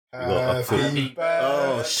Happy birthday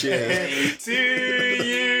Oh shit. to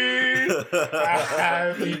you.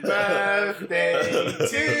 Happy birthday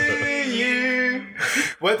to you.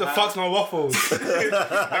 Where the fuck's my waffles?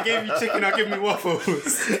 I gave you chicken, now give me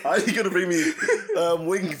waffles. Are you gonna bring me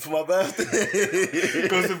wings for my birthday?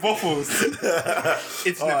 Goes with waffles.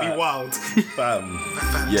 It's gonna be wild. Fam.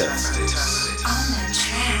 Yes. On the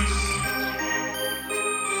track.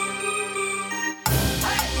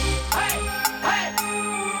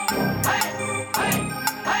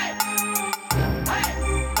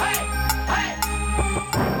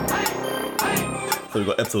 So we've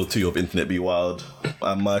got episode 2 of Internet Be Wild.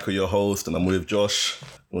 I'm Michael, your host, and I'm with Josh.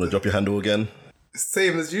 You wanna drop your handle again?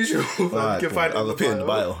 Same as usual. Alright, You can find it I'll in put it in the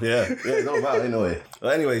bio. Yeah, no matter anyway.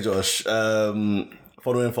 Well, anyway, Josh,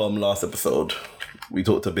 following from last episode, we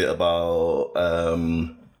talked a bit about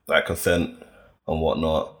like consent and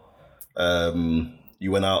whatnot. You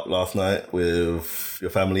went out last night with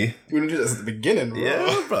your family. You want to do this at the beginning, bro?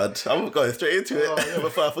 Yeah, bud. I'm going straight into it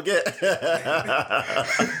before I forget.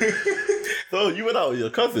 So you went out with your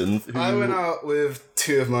cousins. I went out with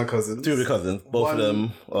two of my cousins. Two of your cousins. Both of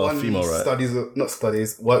them are female, right?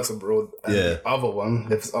 Works abroad. And Yeah. the other one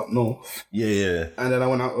lives up north. Yeah. And then I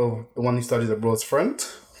went out with the one who studies abroad's friend.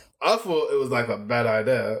 I thought it was like a bad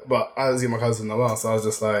idea, but I was seeing my cousin a lot, so I was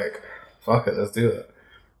just like, fuck it, let's do it.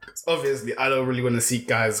 Obviously, I don't really want to see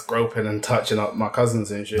guys groping and touching up my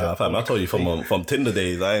cousins and shit. Nah, fam, I told you from Tinder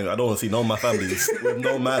days, I don't want to see none of my families with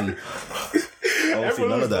no man. I don't want to see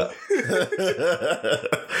none of that.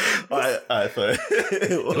 Alright, sorry.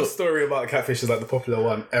 The story about catfish is like the popular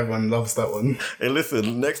one. Everyone loves that one. Hey,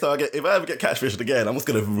 listen, next time if I ever get catfished again, I'm just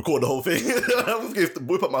going to record the whole thing. I'm just going to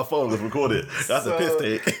whip up my phone and record it. That's a piss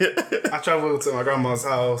take. I travelled to my grandma's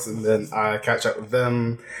house and then I catch up with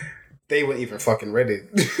them. They weren't even fucking ready.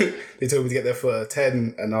 They told me to get there for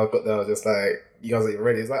 10 and I got there, I was just like, you guys aren't even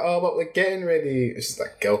ready. It's like, oh, but we're getting ready. It's just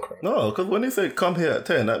like girl crap. No, because when they say come here at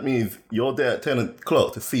 10, that means you're there at 10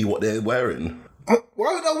 o'clock to see what they're wearing.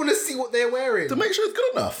 Why would I want to see what they're wearing? To make sure it's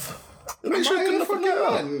good enough. To make sure it's good enough for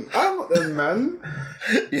man. I'm not the man.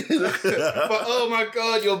 But oh my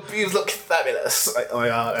god, your boobs look fabulous. Like, oh my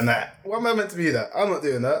god, and that. Why am I meant to be that? I'm not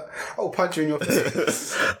doing that. I'll punch you in your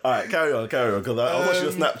face. Alright, carry on, because I was watching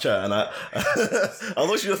your Snapchat and I was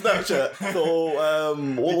watching your Snapchat. So,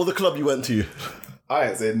 what was the club you went to? I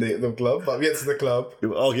ain't saying the club, but we went to the club.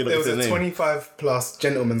 Oh, There was a 25 plus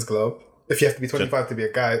gentleman's club. If you have to be 25 to be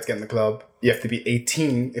a guy to get in the club, you have to be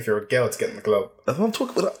 18 if you're a girl to get in the club. That's what I'm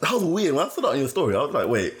talking about. That was weird. When I saw that in your story, I was like,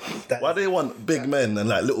 wait, why do they want big men and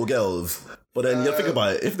like little girls? But then you think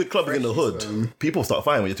about it, if the club is in the hood, people start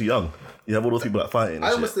fighting when you're too young. You have all those people like fighting. And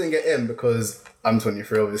I almost didn't get in because I'm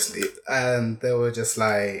 23, obviously, and they were just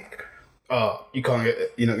like, "Oh, you're not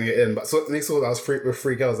gonna get in." But so when they saw that I was with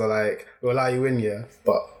three girls, they're like, "We'll allow you in, yeah,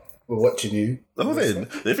 but we're watching you." That's what I'm saying.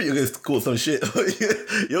 They think you're going to cause some shit.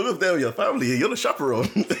 You're going there with your family. You're the chaperone.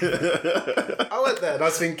 I went there and I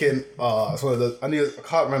was thinking, it's one of the. I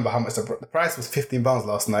can't remember how much the price was. £15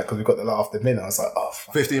 last night because we got there after midnight. I was like, oh,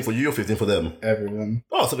 fuck. 15 for you or 15 for them? Everyone.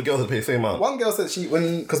 Oh, so the girls had to pay the same amount. One girl said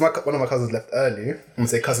because one of my cousins left early. I'm gonna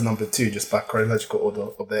say cousin number 2, just by chronological order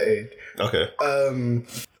of their age. Okay.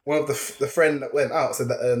 One of the friend that went out said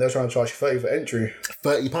that they were trying to charge you 30 for entry.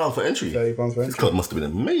 £30 for entry? £30 for This entry. club must have been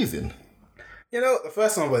amazing. You know, the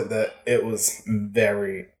first time I went there, it was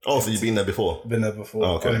very... Oh, so you've been there before? Been there before.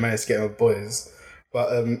 Oh, okay. Only managed to get with boys. But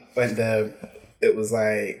went there, it was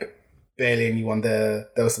like barely anyone there.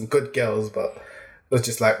 There were some good girls, but it was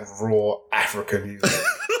just like raw African music.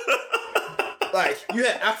 Like, you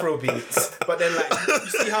hear Afro beats, but then like, you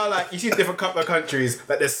see how like, you see different couple of countries,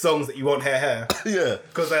 like there's songs that you won't hear here. Yeah.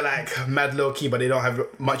 Because they're like mad low key, but they don't have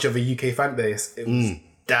much of a UK fan base. It was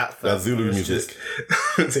that Zulu music.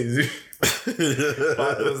 Say Zulu.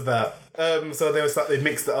 But it was that. So they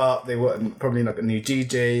mixed it up. They were probably like a new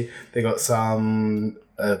DJ. They got some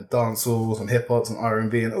dancehall, some hip hop, some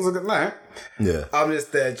R&B, and it was a good night. Yeah. I'm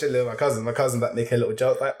just there chilling with my cousin. My cousin like make a little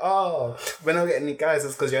joke like, "Oh, when I don't get any guys,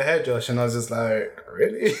 it's because your hair, Josh." And I was just like,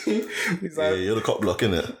 "Really?" He's like, Yeah, you're the cop block,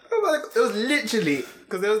 innit? like, it was literally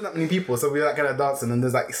because there wasn't that many people, so we were like kind of dancing, and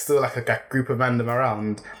there's like still like a group of random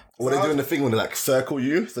around. Were they doing the thing when they like circle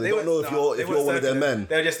you? So they don't know if you're one of their men.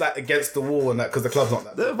 They're just like against the wall and that because the club's not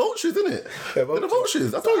that. They're vultures, innit? They're They're the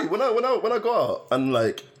vultures. I told you when I go out and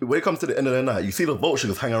like when it comes to the end of the night, you see the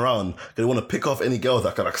vultures hang around. They want to pick off any girls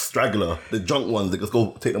that can like straggler, the drunk ones. They just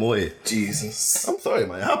go take them away. Jesus. I'm sorry,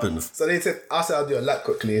 man. It happens. So they said, I said I'll do a lap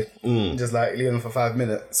quickly, just like leave them for 5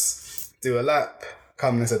 minutes, do a lap.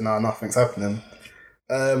 Come and said, "Nah, nothing's happening."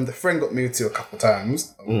 The friend got moved to a couple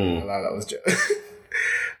times. That was joke.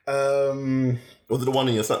 Was it the one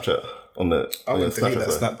in your Snapchat? on the. I'm on going the to delete that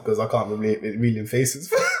Snapchat. snap because I can't read in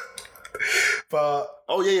faces. But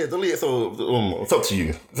Oh yeah, delete it. So it's up to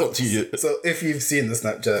you. It's up to you. so if you've seen the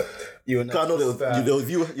Snapchat, you will know. 'Cause I know there was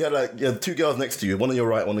you had two girls next to you, one on your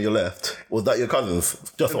right, one on your left. Was that your cousins?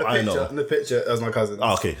 Just so I know. In the picture, that was my cousin.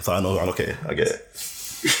 Oh, okay, so I know. Okay, I get it.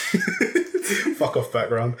 Fuck off,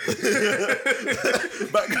 background.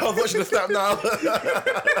 Background watching the snap now.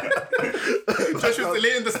 Joshua's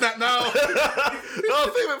deleting the snap now.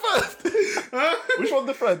 No, save it first. Huh? Which one's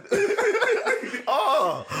the friend?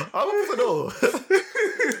 Oh, I want to know.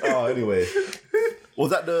 Oh, anyway, was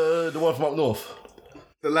that the one from up north?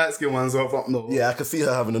 The light skin ones are up north. Yeah, I can see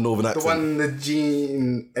her having a northern accent. The one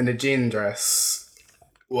in the jean dress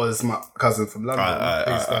was my cousin from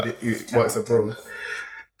London who works abroad.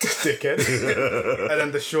 Dickhead. And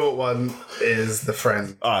then the short one is the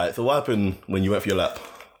friend. Alright, so what happened when you went for your lap?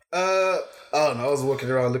 I don't know. I was walking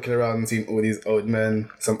around, looking around, and seeing all these old men,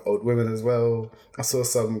 some old women as well. I saw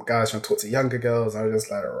some guys trying to talk to younger girls. And I was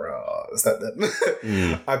just like, "Rah, is that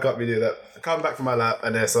them?" I can't be doing that. I come back from my lap,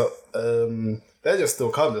 and they're just still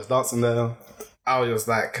calm, just dancing there. I was just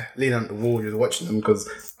like leaning on the wall, just watching them because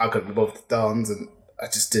I couldn't be bothered to dance, and I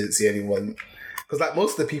just didn't see anyone. Because like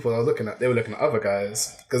most of the people I was looking at, they were looking at other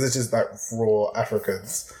guys. Because it's just like raw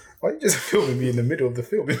Africans. Why are you just filming me in the middle of the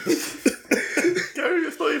film? Carry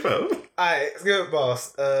your story, fam. Alright, let's go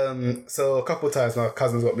boss. So a couple of times my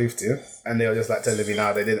cousins got moved to, and they were just like telling me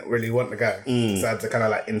now they didn't really want the guy. So I had to kind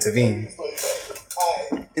of like intervene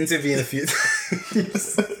a few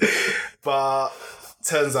times. But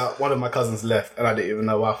turns out one of my cousins left, and I didn't even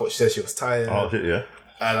know why. I thought she said she was tired. Oh shit, yeah.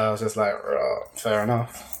 And I was just like, fair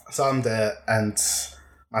enough. So I'm there, and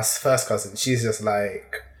my first cousin, she's just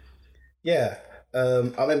like, yeah,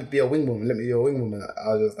 I'll let me be a wing woman. Let me be a wing woman. I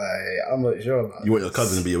was just like, I'm not sure about You want your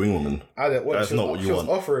cousin to be a wing woman? I didn't want. That's not what you want.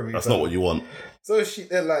 She was offering me. That's not what you want. So there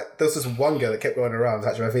was this one girl that kept going around,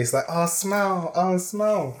 touching my face, like, oh, smile.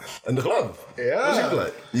 In the club? Yeah. What she look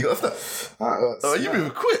like? You got a snap? Oh, you moving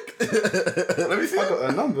quick. Let me see. I got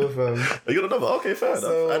a number of them. You got a number? Okay, fair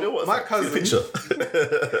enough. I know what. My cousin, picture.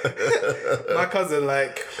 my cousin,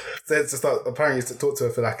 like, said to start, apparently used to talk to her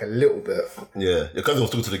for like a little bit. Yeah, your cousin was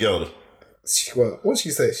talking to the girl. What she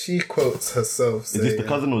say? She quotes herself saying, Is this the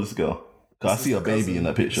cousin or this girl? Cause I see a baby in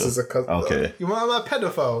that picture. This is a cousin. Okay. You want a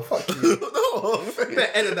pedophile? Fuck you. No,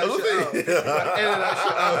 Edit that shit out. Edit that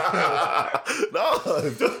shit out. No,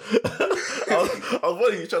 I was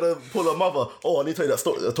wondering you trying to pull a mother. Oh, I need to tell you that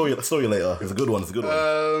story. I'll tell you that story later. It's a good one.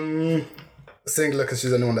 Singular because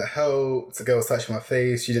she's the only one that helped. The girl was touching my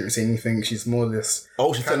face. She didn't say anything. She's more or less.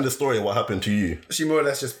 Oh, she's telling the story of what happened to you. She more or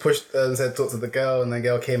less just pushed and said talk to the girl, and the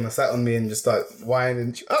girl came and sat on me and just started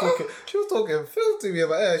whining. She was talking filth to me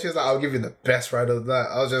about she was like, I'll give you the best ride of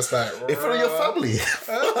that. I was just like, In front of your family.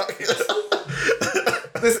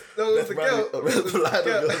 That was the girl.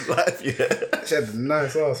 Life, yeah. She had the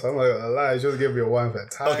nice ass. I'm not gonna lie. She was giving me a wine for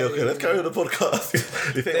time. Okay, let's carry on the podcast.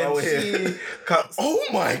 You think I was here? Oh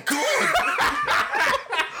my god!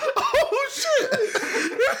 Oh shit!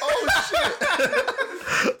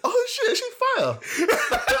 Oh shit! She's fire!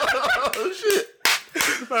 Oh shit!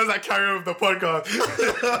 That was like carry on with the podcast.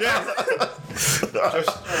 Yes.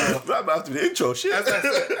 That might have to be the intro. Shit.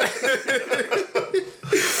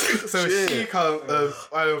 So she comes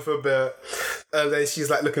island for a bit, and then she's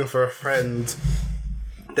like looking for a friend.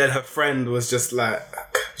 Then her friend was just like,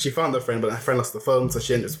 she found her friend, but her friend lost the phone, so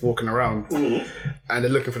she ended up walking around. And they're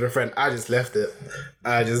looking for the friend. I just left it.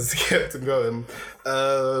 I just kept going.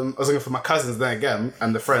 I was looking for my cousins then again,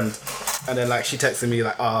 and the friend. And then like she texted me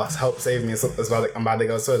like, help save me as well. Like, I'm about to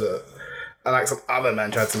go to the toilet. And like some other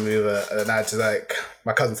man tried to move her, and then I just like,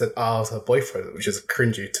 my cousin said, it was her boyfriend, which is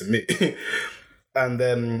cringy to me. And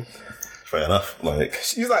then fair enough. Like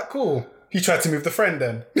she's like, cool. He tried to move the friend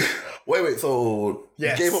then. Wait, so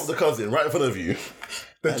Yes. you gave up the cousin right in front of you.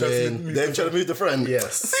 And then they tried to move the friend.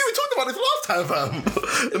 Yes. See, we talked about this last time,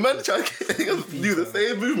 fam. The man tried to do the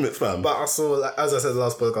same movements, fam. But I saw, like, as I said the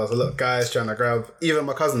last podcast, a lot of guys trying to grab. Even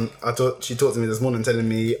my cousin, she talked to me this morning, telling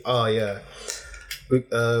me,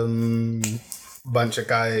 bunch of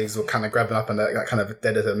guys were kind of grabbing up, and that kind of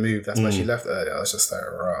dead at her move. That's why she left earlier. I was just like,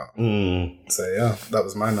 rah. So yeah, that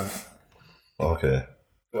was my night. Okay.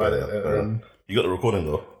 You got the recording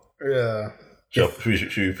though. Yeah. Should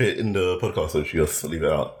we put it in the podcast or should we just leave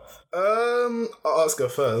it out? I'll ask her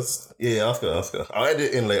first. Yeah, ask her. I'll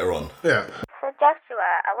edit it in later on. Yeah. So Joshua,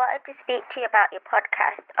 I wanted to speak to you about your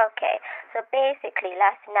podcast. Okay, so basically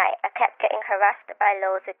last night I kept getting harassed by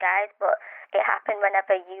loads of guys, but it happened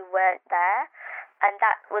whenever you weren't there. And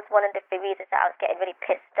that was one of the reasons that I was getting really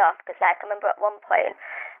pissed off, because like I remember at one point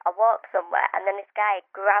I walked somewhere and then this guy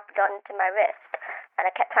grabbed onto my wrist and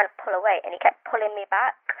I kept trying to pull away, and he kept pulling me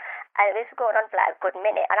back, and this was going on for like a good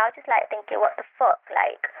minute, and I was just like thinking, what the fuck,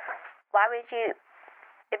 like, why would you,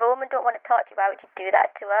 if a woman don't want to talk to you, why would you do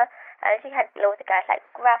that to her? And she had loads of guys like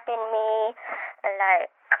grabbing me, and like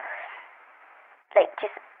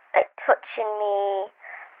just like touching me,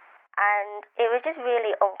 and it was just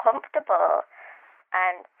really uncomfortable.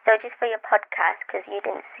 And so just for your podcast, because you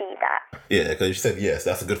didn't see that. Yeah, because you said yes.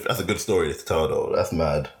 That's a good story to tell though. That's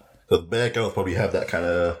mad. Because bare girls probably have that kind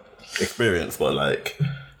of experience, but like,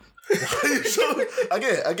 I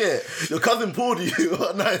get it. Your cousin pulled you,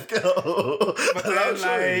 a nice girl. But then,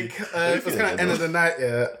 like, it was kind of end of the night,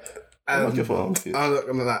 yeah. I was going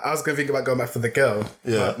to think about going back for the girl.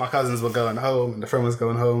 Yeah. My cousins were going home, and the friend was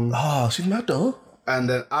going home. Oh, she's mad though. And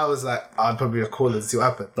then I was like, I'd probably call her to see what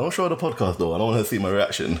happened. Don't show her the podcast though. I don't want her to see my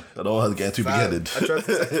reaction. I don't want her getting too big-headed. I tried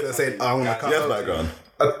to say, I want to cut Yes, out. background.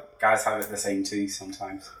 Guys have it the same too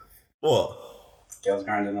sometimes. What? Girls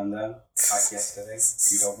grinding on them, like yesterday.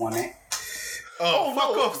 You don't want it. Oh,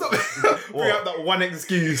 fuck off. Stop. Bring up that one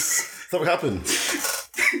excuse. Something happened.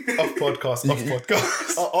 Off podcast.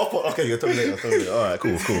 Okay, you'll tell me later. All right,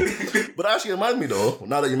 cool. But that actually reminds me though,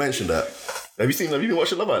 now that you mentioned that, have you been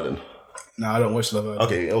watching Love Island? No, I don't watch Love Island.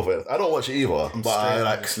 Okay, over. I don't watch it either. But I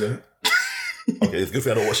like. Actually. Okay, it's good for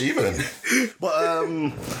you I don't watch it either then. But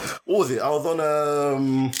what was it? I was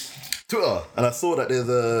on Twitter and I saw that there's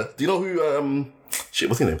a. Do you know who?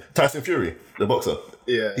 What's his name? Tyson Fury, the boxer.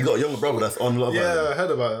 Yeah. He got a younger brother that's on Love Island. Yeah, I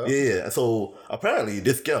heard about it. Yeah. So apparently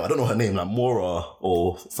this girl, I don't know her name, like Mora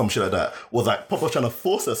or some shit like that, was like proper trying to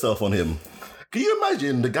force herself on him. Can you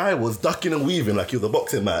imagine the guy was ducking and weaving like it was a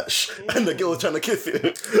boxing match and the girl was trying to kiss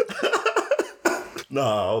him?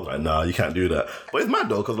 Nah, I was like, nah, you can't do that. But it's mad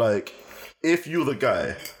though, because like, if you're the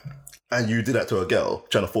guy and you did that to a girl,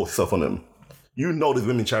 trying to force yourself on him, you know these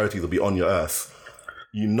women charities will be on your ass.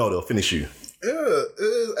 You know they'll finish you. Yeah, it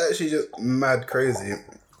was actually just mad crazy.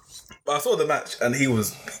 But I saw the match and he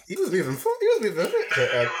was moving. Oh,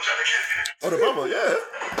 the brother,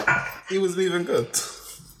 yeah. He was moving good.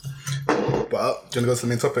 But do you want to go to the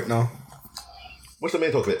main topic now? What's the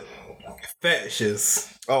main topic? Fetishes.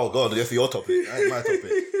 Oh God, that's your topic. That ain't my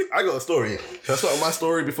topic. I got a story. Can I start with my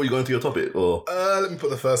story before you go into your topic? Or Let me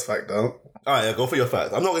put the first fact down. alright, yeah, go for your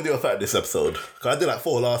fact. I'm not gonna do a fact this episode because I did like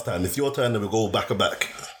 4 last time. It's your turn, then we'll go back and back.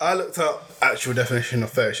 I looked up actual definition of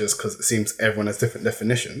fetishes because it seems everyone has different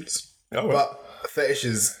definitions. Oh, right. But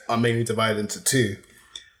fetishes are mainly divided into 2.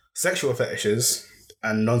 Sexual fetishes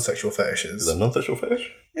and non-sexual fetishes. Is that a non-sexual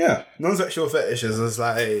fetish? Yeah. Non-sexual fetishes is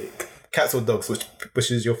like cats or dogs,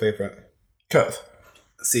 which is your favourite? Cat.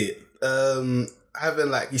 See, having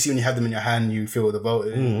like, you see when you have them in your hand, you feel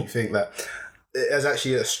devoted. You think that it is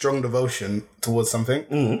actually a strong devotion towards something.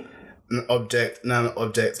 An object,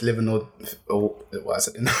 non-object, living or well, I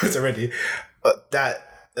said it, it's already, but that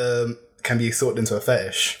can be sorted into a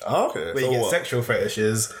fetish. Oh, okay. Where you get sexual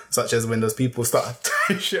fetishes, such as when those people start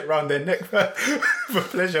tying shit around their neck for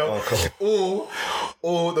pleasure, or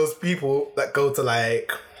those people that go to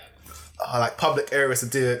like public areas to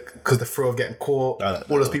do it because the thrill of getting caught.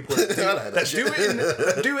 All those people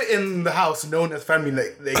that do it in the house, known as family,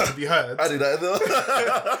 they could be heard. I do that as well.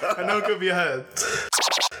 I know it could be heard.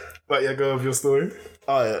 But yeah, go with your story.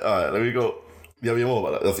 All right. Let me go. You have any more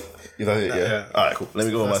about that? Is that it? Yeah. All right, cool. Let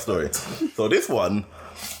me go with my story. So this one,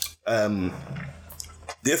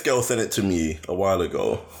 this girl sent it to me a while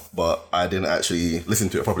ago, but I didn't actually listen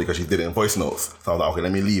to it properly because she did it in voice notes. So I was like, okay,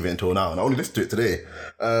 let me leave it until now. And I only listened to it today.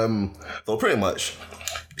 So pretty much,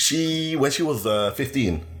 when she was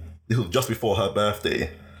 15, this was just before her birthday.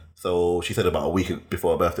 So she said about a week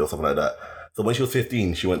before her birthday or something like that. So when she was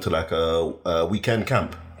 15, she went to like a weekend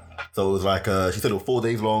camp. So it was like, she said it was 4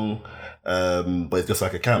 days long, but it's just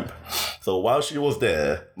like a camp. So while she was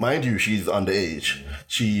there, mind you, she's underage,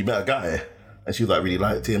 she met a guy and she like really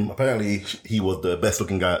liked him. Apparently he was the best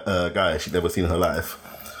looking guy she'd ever seen in her life.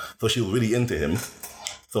 So she was really into him.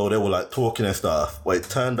 So they were like talking and stuff. But it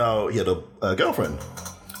turned out he had a girlfriend.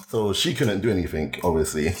 So she couldn't do anything,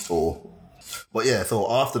 obviously. But yeah, so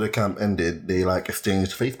after the camp ended, they like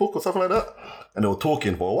exchanged Facebook or something like that. And they were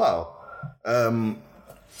talking for a while.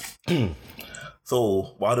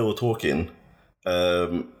 So while they were talking,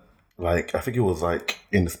 like I think it was like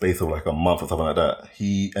in the space of like a month or something like that,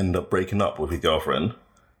 he ended up breaking up with his girlfriend,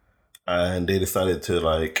 and they decided to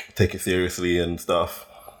like take it seriously and stuff.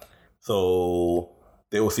 So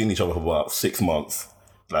they were seeing each other for about 6 months.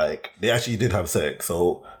 Like they actually did have sex.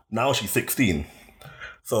 So now she's 16.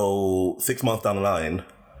 So 6 months down the line,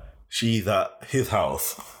 she's at his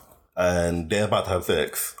house and they're about to have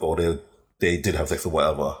sex, or they did have sex or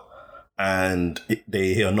whatever. And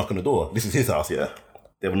they hear a knock on the door. This is his house, yeah.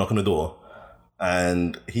 They have a knock on the door.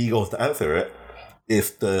 and he goes to answer it. It's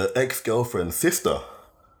the ex-girlfriend's sister.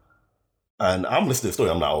 And I'm listening to the story.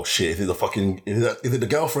 I'm like, oh shit, is it the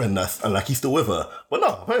girlfriend that's, and like he's still with her? But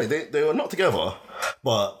no, apparently they were not together.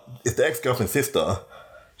 But it's the ex-girlfriend's sister.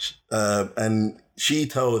 And she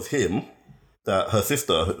tells him that her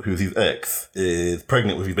sister, who's his ex, is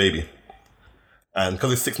pregnant with his baby. And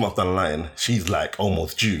because it's 6 months down the line, she's like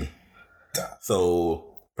almost due.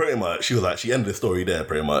 So pretty much, she ended the story there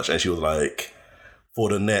pretty much. And she was like, for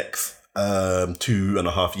the next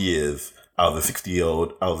 2.5 years, I was a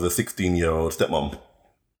 16-year-old stepmom.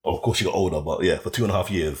 Of course, she got older, but yeah, for 2.5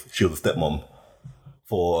 years, she was a stepmom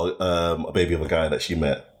for a baby of a guy that she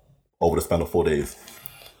met over the span of 4 days.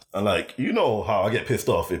 And like, you know how I get pissed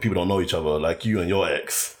off if people don't know each other, like you and your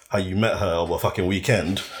ex, how you met her over a fucking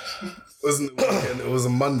weekend. It wasn't a weekend, it was a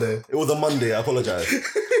Monday. It was a Monday, I apologise.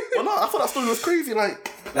 But no, I thought that story was crazy.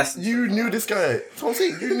 Like, you knew this guy. That's what I'm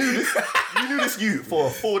saying. You knew this youth for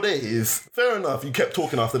 4 days. Fair enough, you kept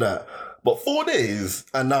talking after that. But 4 days,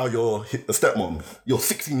 and now you're a stepmom. You're a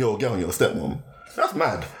 16-year-old girl and you're a stepmom. That's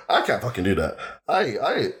mad. I can't fucking do that.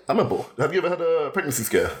 I remember. Have you ever had a pregnancy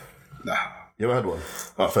scare? Nah. You ever had one?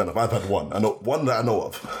 Oh, fair enough. I've had one. I know one that I know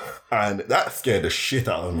of, and that scared the shit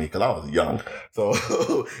out of me because I was young. So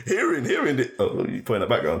hearing it. Oh, you pointing at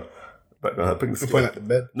background. Background had pregnancy. You pointing at the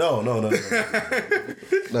bed. No. No. This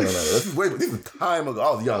is time ago.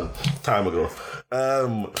 I was young. Time ago.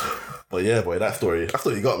 But yeah, boy, that story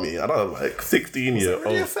got me. I don't know, like 16-year-old.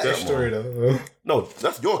 Really a fetish story though. No,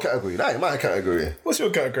 that's your category. That ain't my category. What's your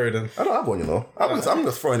category then? I don't have one, you know. I'm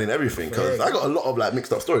just throwing in everything because I got a lot of like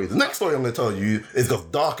mixed up stories. The next story I'm going to tell you is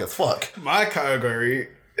just dark as fuck. My category,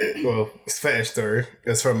 well, it's a fetish story.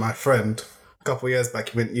 It's from my friend. A couple of years back,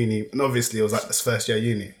 he went uni, and obviously it was like his first year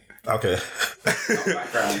uni. Okay.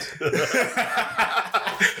 Background.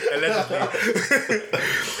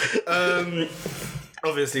 Allegedly.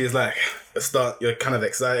 Obviously, it's like a start. You're kind of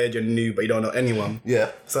excited. You're new, but you don't know anyone. Yeah.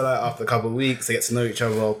 So like after a couple of weeks, they get to know each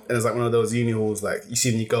other, and it's like one of those uni halls. Like you see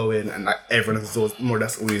when you go in, and like everyone's doors more or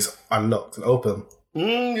less always unlocked and open.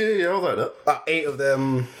 Yeah, I was like that. About 8 of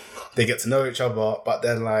them, they get to know each other, but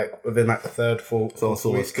then like within like the third, fourth, Someone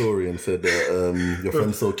saw a story and said that your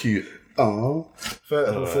friend's so cute. Oh,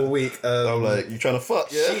 third or fourth week. I'm like, you trying to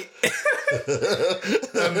fuck? Yeah.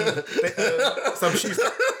 Some shoes.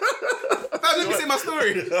 Let me say my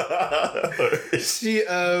story. She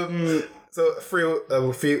so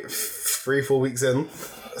 3-4 weeks in,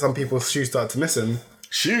 some people's shoes started to missing.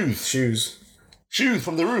 Shoes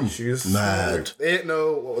from the room. Mad. They didn't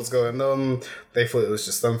know what was going on. They thought it was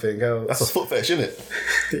just something else. That's a foot fetish, isn't it?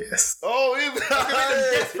 Yes. Oh, is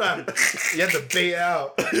Yes, fam. You had to bait it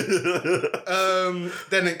out.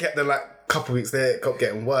 Then it kept them like a couple of weeks there. It kept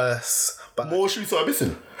getting worse. But more shoes started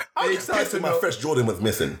missing. they started to my fresh Jordan was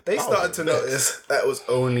missing. They started to notice that it was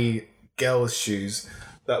only girls' shoes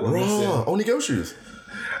that were missing. Only girl shoes.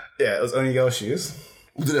 Yeah, it was only girls' shoes.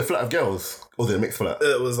 Was it a flat of girls? Or was it a mixed flat?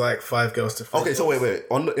 It was like 5 girls to 3. Okay, so wait.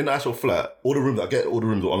 In the actual flat, all the rooms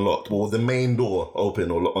were unlocked. But was the main door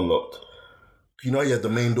open or unlocked? You know, you had the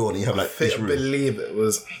main door and you have like I believe it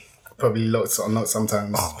was probably locked or unlocked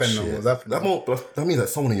sometimes, depending on what was happening. That means that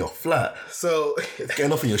someone in your flat So,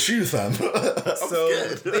 getting off in your shoes, fam. so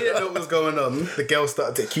they didn't know what was going on. The girls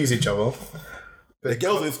started to accuse each other. The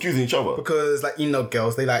girls were excusing each other. Because, like, you know,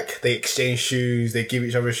 girls, they exchange shoes, they give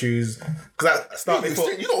each other shoes. Because at the start, they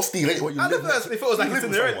thought... You don't steal it when you At live first, they thought it was like a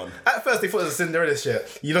Cinderella. At first, they thought it was a Cinderella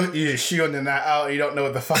shit. You don't use your shoe on the night out, you don't know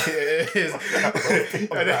what the fuck it is. And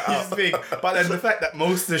then you just think... But then the fact that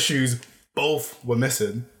most of the shoes, both were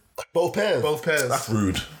missing. Both pairs? Both pairs. That's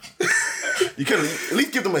rude. You can at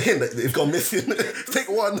least give them a hint that they've gone missing.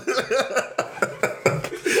 Take one.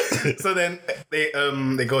 So then they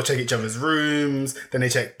go check each other's rooms, then they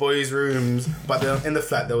check boys' rooms, but then in the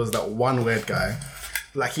flat there was that one weird guy.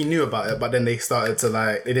 Like he knew about it, but then they started to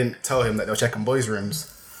like they didn't tell him that they were checking boys'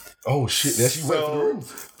 rooms. Oh shit, they actually went for the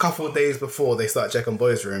rooms. A couple of days before they started checking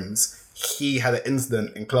boys' rooms, he had an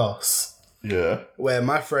incident in class. Yeah. Where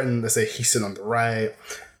my friend, let's say he's sitting on the right,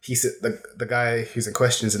 the guy who's in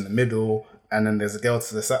question is in the middle, and then there's a girl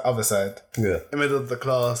to the other side. Yeah. In the middle of the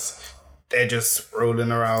class, they're just rolling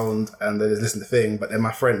around and they just listen to the thing. But then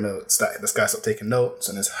my friend notes that this guy stopped taking notes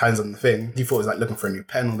and his hands on the thing. He thought he was like looking for a new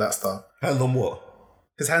pen, all that stuff. Hands on what?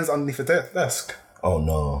 His hands underneath the desk. Oh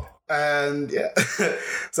no. And yeah.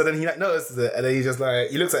 So then he like notices it and then he just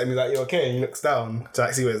like, he looks at him, he's like, you okay? And he looks down to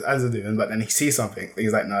like see what his hands are doing. But then he sees something.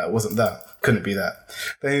 He's like, no, it wasn't that. Couldn't be that.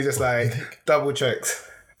 Then he just like double checks.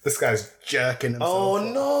 This guy's jerking himself. Oh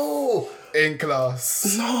no. In class.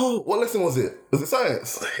 No. What lesson was it? Was it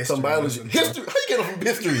science? History. Some biology. History? How you get off from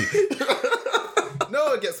history?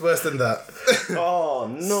 No, it gets gets worse than that. Oh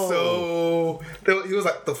no. So he was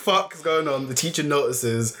like, "The fuck is going on?" The teacher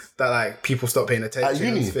notices that like people stop paying attention. At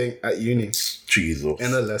uni? and everything at uni Jesus.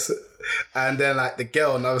 in the lesson, and then like the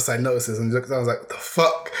girl on the other side notices and looks. I was like, "The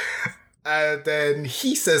fuck." And then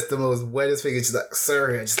he says the most weirdest thing. It's just like,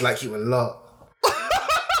 "Sorry, I just like you a lot."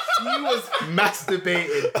 He was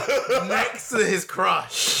masturbating next to his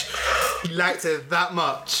crush. He liked her that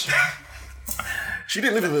much. She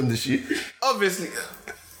didn't live with him, did she? Obviously,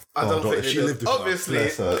 I don't God, think she they did. lived with her. Obviously,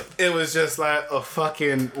 Bless her. it was just like a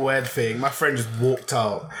fucking weird thing. My friend just walked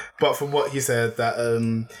out. But from what he said, that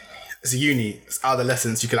it's a uni, it's out of the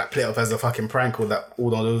lessons, you could like play it off as a fucking prank or that all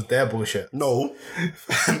those their bullshit. No.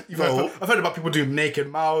 No. I've heard about people doing naked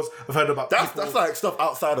mouths. I've heard about people. That's like stuff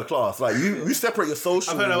outside of class. Like you separate your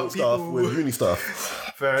social I've heard about stuff people- with uni stuff.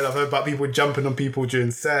 Fair enough. I've heard about people jumping on people during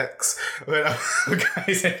sex. I've heard about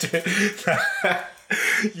guys that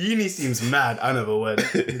uni seems mad. I never went.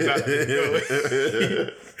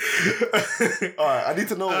 Alright, I need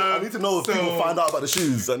to know if so people find out about the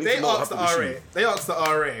shoes. I need They to know what asked the happened to RA. shoes. They asked the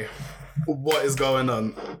RA what is going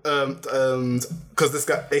on. Because this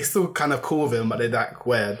guy, they still kind of cool with him, but they're like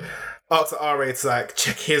weird. Asked the RA to like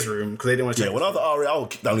check his room because they didn't want to check. Yeah, when I was at RA, I would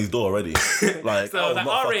kick down his door already. Like, So I was the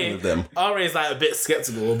not fucking with them. RA is like a bit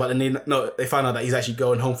skeptical, but then they found out that he's actually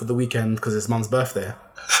going home for the weekend because it's his mum's birthday.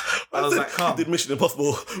 I was like, He calm. did Mission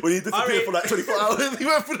Impossible when he disappeared for like 24 hours. He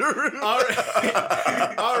went for the room.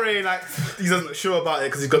 RA, like, he doesn't sure about it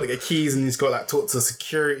because he's got to get keys and he's got to like talk to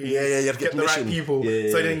security. Yeah, you have to get get the right permission. people.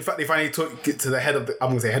 Yeah. So then, in fact, they finally get to the head of I'm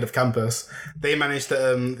gonna say head of campus. They managed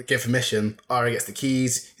to get permission. RA gets the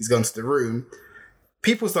keys. He's gone to the room.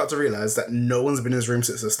 People start to realize that no one's been in his room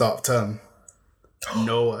since the start of term.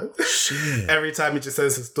 No one. Shit. Every time he just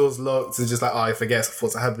says his door's locked, it's just like, oh, he forgets,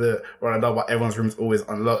 force a habit, or I know what everyone's room's always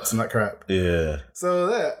unlocked and that crap. Yeah. So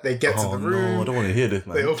there, they get to Oh the room. no, I don't want to hear this,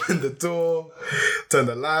 They man. open the door, turn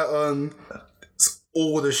the light on. It's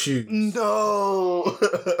all the shoes. No.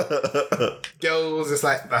 Girls, it's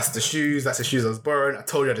like, that's the shoes I was borrowing. I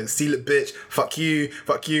told you I didn't steal it, bitch. Fuck you,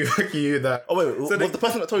 fuck you, fuck you, that. Oh wait, So was the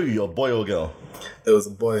person that told you you're a boy or girl? it was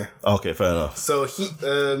a boy. Okay, fair enough. So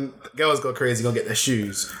girls go crazy, gonna get their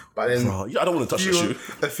shoes. But then Bro, I don't want to touch the shoe.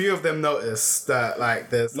 a few of them notice that like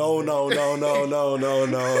there's No. there's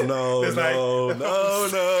like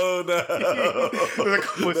there's a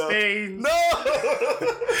couple of stains. No.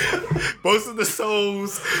 Most of the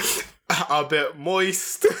soles are a bit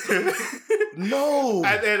moist. No.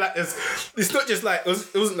 And then like it's not just like it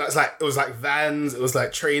was like Vans, it was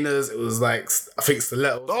like trainers, it was like I think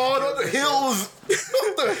stilettos. Oh, not the heels.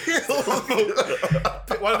 Not the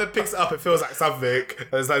heels. One of them picks it up, it feels like something.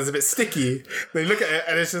 And it's like it's a bit sticky. They look at it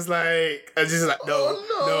and it's just like no.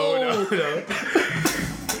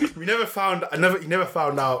 He never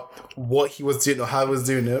found out what he was doing or how he was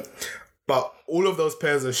doing it. But all of those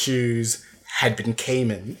pairs of shoes had been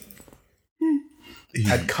Cayman.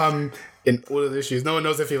 Had come in all of the shoes. No one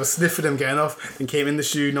knows if he was sniffing them getting off and came in the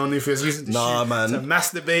shoe. No one knew if he was using the Nah, shoe man. to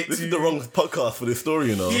masturbate This to. is the wrong podcast for this story,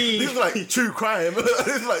 you know. This is like true crime. This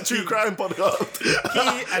is like true crime podcast.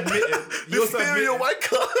 He admitted. He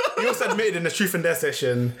also admitted in the Truth and Dare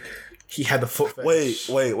session he had the foot fetish.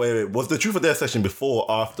 Wait. Was the Truth or Dare session before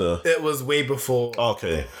or after? It was way before.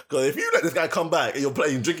 Okay. Because if you let this guy come back and you're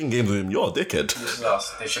playing drinking games with him, you're a dickhead. This is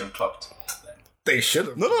last. They should have clocked. They should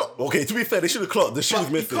have. No. Okay, to be fair, they should have clocked. The shoes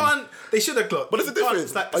missing. They should have clocked. But there's a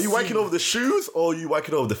difference. Are you wanking over the shoes or are you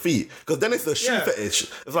wanking over the feet? Because then it's the shoe Yeah.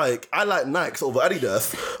 fetish. It's like, I like Nikes over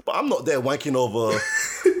Adidas, but I'm not there wanking over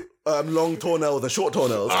long toenails and short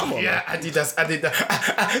toenails. Come on, Yeah, Adidas.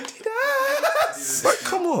 Like,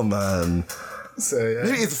 come on, man. So yeah.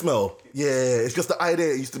 Maybe it's the smell. Yeah, it's just the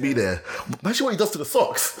idea it used to be there. Imagine what he does to the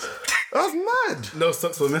socks. That's mad. No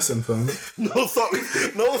socks were missing, fam. No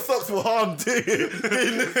socks were harmed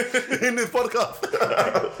in this podcast.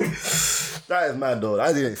 That is mad, though.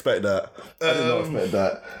 I didn't expect that. I did not expect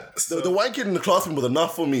that. The wanking in the classroom was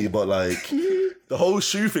enough for me, but like the whole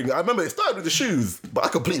shoe thing. I remember it started with the shoes, but I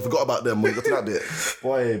completely forgot about them when we got to that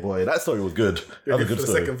bit. Boy, that story was good. That was a good For the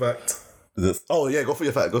story. second fact. Oh yeah, go for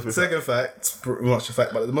your fact. Second fact, pretty much a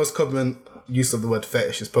fact, but the most common use of the word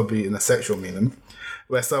fetish is probably in a sexual meaning,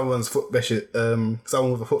 where someone with a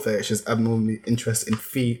foot fetish is abnormally interested in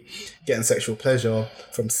feet, getting sexual pleasure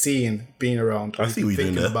from seeing, being around. I see what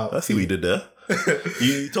you did there.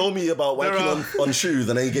 You told me about wanking on shoes,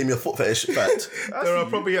 and then you gave me a foot fetish fact. There are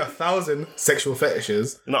probably 1,000 sexual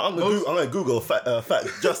fetishes. No, I'm gonna Google fact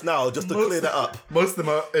just now, just to clear that up. Most of them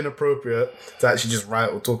are inappropriate to actually just write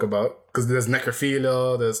or talk about. Because there's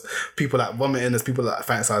necrophilia, there's people that vomiting, there's people that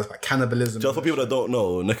fantasize about cannibalism. Just for people that don't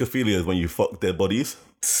know, necrophilia is when you fuck dead bodies.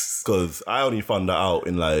 Because I only found that out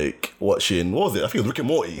in like watching, what was it? I think it was Rick and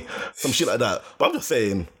Morty, some shit like that. But I'm just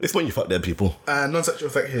saying, it's when you fuck dead people. And non-sexual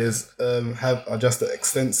fetishes are just an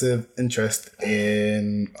extensive interest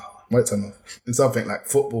in in something like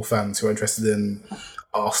football fans who are interested in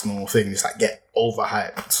Arsenal things, like get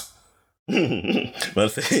overhyped. Man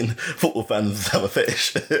saying football fans have a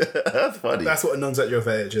fetish. That's funny. That's what a non-sexual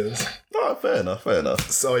fetish is. Oh, fair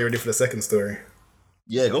enough. So are you ready for the second story?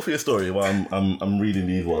 Yeah, go for your story while I'm reading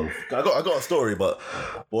these ones. I got a story, but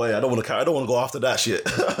boy, I don't want to go after that shit.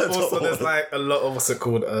 Also, there's like a lot of what's it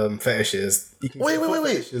called fetishes. Wait.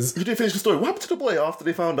 Fetishes. You didn't finish the story. What happened to the boy after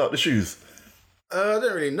they found out the shoes? I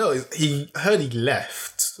don't really know. I heard he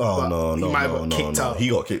left. Oh no, he might have got kicked out. He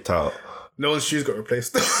got kicked out. No one's shoes got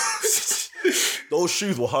replaced. Those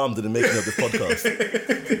shoes were harmed in the making of this podcast.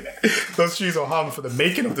 Those shoes are harmed for the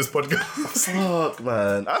making of this podcast. Fuck,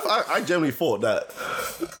 man. I generally thought that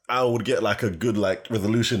I would get like a good like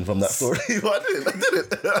resolution from that story, but I didn't.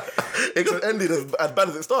 It just ended as bad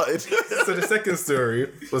as it started. So the second story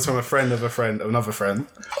was from a friend of a friend of another friend.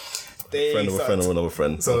 Friend of another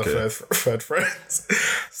friend. So okay. third friends.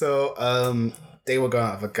 So they were going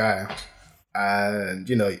out with a guy. And,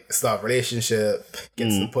 start a relationship, get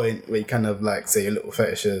to the point where you kind of like say your little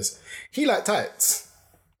fetishes. He liked tights.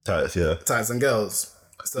 Tights, yeah. Tights and girls.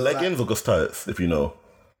 So leggings or just tights, if you know?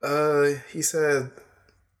 He said,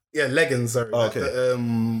 leggings, sorry. Oh, okay. Like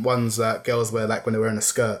the ones that girls wear like when they're wearing a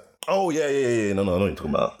skirt. Oh, yeah. No, I know what you're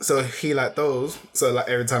talking about. So he liked those. So like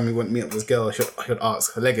every time he went to meet up with this girl, he'd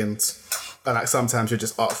ask for leggings. And like sometimes he'd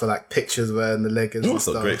just ask for like pictures wearing the leggings and That's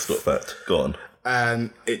stuff. a great story fact. Go on. And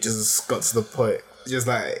it just got to the point, just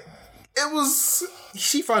like,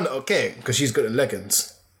 she found it okay, because she's good at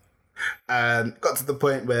leggings. And got to the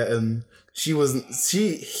point where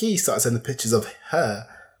he started sending pictures of her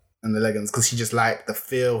and the leggings, because he just liked the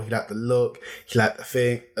feel, he liked the look, he liked the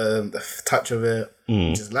thing, the touch of it,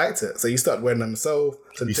 he just liked it. So he started wearing them himself.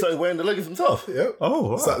 So you started wearing the leggings himself? Yep. Oh,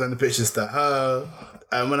 wow. Started sending the pictures to her.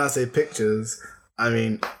 And when I say pictures, I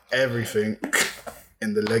mean everything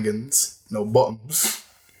in the leggings. No bottoms.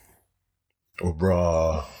 Oh,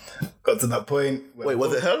 bruh. Got to that point. Wait,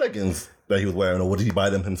 was it her leggings that he was wearing, or did he buy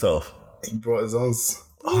them himself? He brought his own.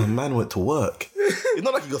 Oh, man went to work. It's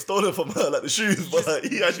not like he got stolen from her, like the shoes, but like,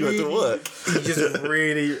 he actually went to work. He just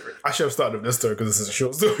really... I should have started with this story because this is a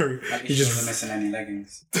short story. Like He he just... wasn't missing any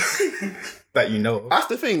leggings. That you know. That's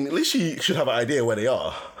the thing. At least she should have an idea where they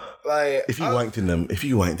are. Like... If you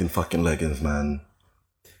wanked in fucking leggings, man.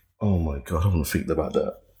 Oh my God, I don't think about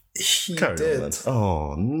that. He Carry did. on, man.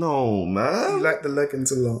 Oh, no, He man. liked the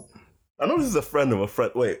leggings a lot. I know this is a friend of a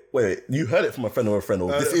friend. Wait. You heard it from a friend of a friend,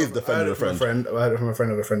 or this is the friend of a friend? I heard it from a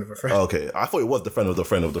friend of a friend of a friend. Okay, I thought it was the friend of the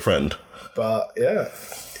friend of the friend. But yeah,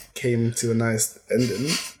 came to a nice ending.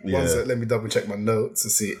 Yeah. One sec, let me double check my notes to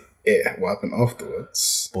see what happened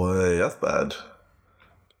afterwards. Boy, that's bad.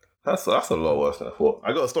 That's a lot worse than I thought.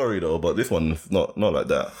 I got a story though, but this one's not like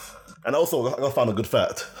that. And also, I found a good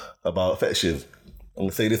fact about fetishes. I'm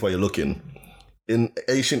gonna say this while you're looking. In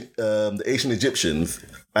the ancient Egyptians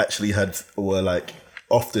actually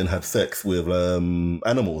often had sex with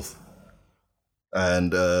animals,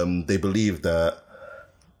 and they believed that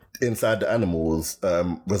inside the animals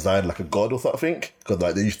reside like a god or something, because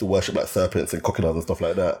like they used to worship like serpents and crocodiles and stuff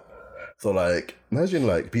like that. So like imagine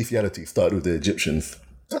like bestiality started with the Egyptians.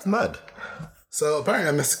 That's mad. So apparently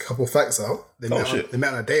I missed a couple facts out. They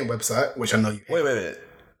met on a dating website, which I know you hate.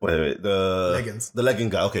 Wait. The Leggings. The legging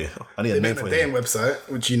guy. Okay, I need a They name met on for a him. dating website,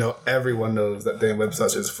 which everyone knows that dating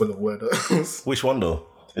websites is full of weirdos. Which one though?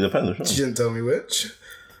 It depends. She didn't tell me which.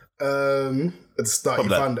 At the start,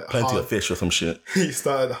 Probably you found like it plenty hard. of fish or some shit. He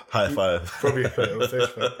started High five. probably a bit of a fish.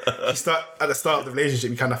 But at the start of the relationship,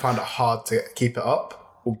 you kind of found it hard to keep it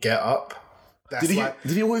up or get up. That's Did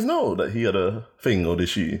he always know that he had a thing, or did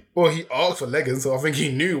she? Well, he asked for leggings, so I think he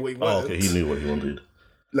knew what he wanted. Oh, okay, he knew what he wanted.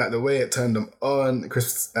 Like the way it turned him on,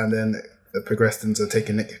 and then it progressed into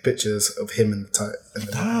taking naked pictures of him in the tight.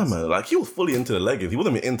 Damn, man, like he was fully into the leggings. He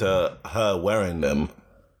wasn't even into her wearing them.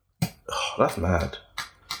 Oh, that's mad.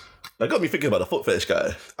 That got me thinking about the foot fetish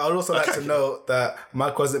guy. I would also like to note that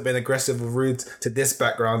Mike wasn't being aggressive or rude to this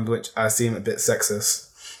background, which I seem a bit sexist.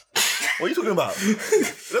 What are you talking about?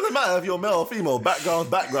 It doesn't matter if you're male or female. Background,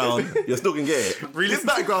 you're still gonna get it. Really? This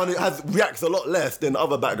background reacts a lot less than the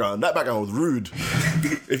other background. That background was rude.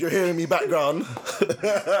 If you're hearing me, background.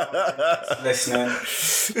 Listening.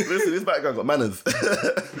 Listen, this background got manners.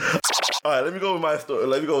 All right, let me go with my story.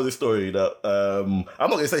 Let me go with this story that I'm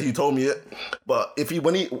not gonna say he told me it, but I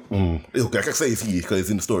can say it's he because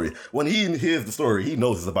it's in the story. When he hears the story, he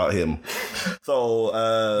knows it's about him.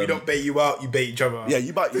 So We don't bait you out, you bait each other. yeah,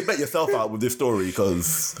 you bet yourself out with this story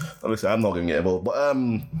because honestly, I'm not gonna get involved. But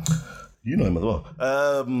you know him as well.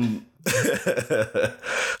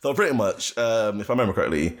 So pretty much, if I remember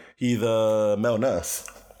correctly, he's a male nurse.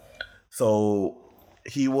 So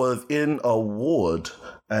he was in a ward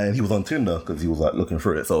and he was on Tinder because he was like looking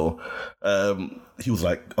through it. So he was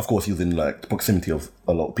like, of course, he was in like the proximity of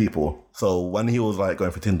a lot of people. So when he was like going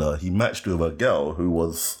for Tinder, he matched with a girl who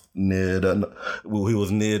was near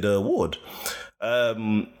the ward.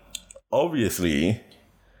 Obviously.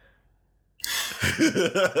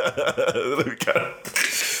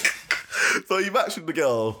 So he matched with the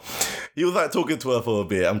girl. He was like talking to her for a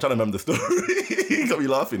bit. I'm trying to remember the story. He got me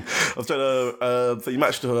laughing. I was trying to. So he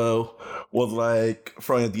matched to her. Was like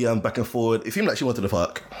throwing a DM back and forward. It seemed like she wanted to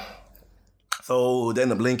fuck. So they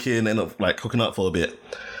ended up linking. Ended up like hooking up for a bit.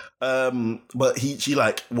 But she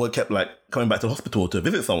kept like coming back to the hospital to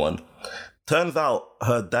visit someone. Turns out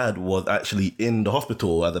her dad was actually in the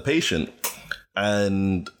hospital as a patient.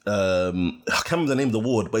 And I can't remember the name of the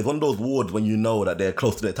ward, but it's one of those wards when you know that they're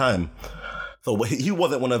close to their time. So he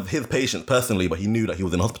wasn't one of his patients personally, but he knew that he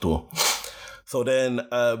was in hospital. So then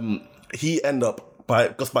he ended up, by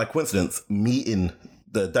coincidence, meeting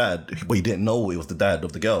the dad, but he didn't know it was the dad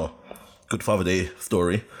of the girl. Good Father Day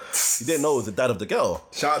story. He didn't know it was the dad of the girl.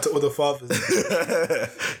 Shout out to all the fathers.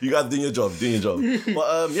 You guys doing your job.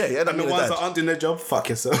 But yeah, he ended up And the meeting ones the dad. that aren't doing their job, fuck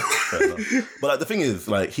yourself. But like the thing is,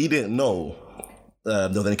 like he didn't know there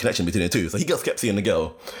was any connection between the two, so he just kept seeing the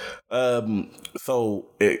girl. So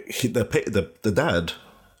the dad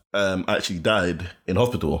actually died in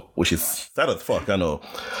hospital, which is sad as fuck. I know.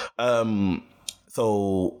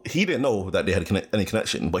 So he didn't know that they had any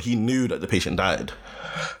connection, but he knew that the patient died.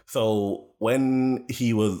 So when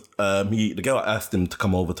he was, the girl asked him to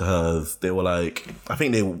come over to hers. They were like,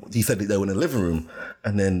 he said that they were in the living room,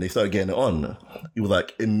 and then they started getting it on. He was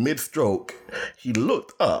like in mid-stroke. He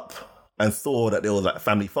looked up and saw that there was like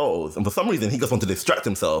family photos, and for some reason he just wanted to distract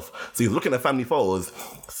himself. So he was looking at family photos,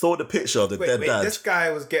 saw the picture of the dead dad. This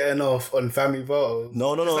guy was getting off on family photos.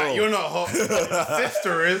 No. Like, you're not hot.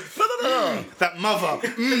 Sister is. No. That mother.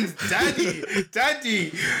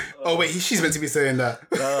 Daddy. Oh wait, she's meant to be saying that.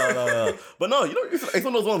 No. But no, you know, it's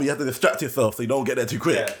one of those ones where you have to distract yourself so you don't get there too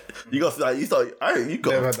quick. Yeah.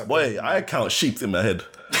 I count sheep in my head.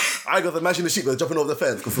 I got to imagine the sheep was jumping over the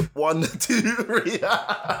fence because 1, 2, 3.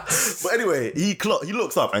 But anyway, he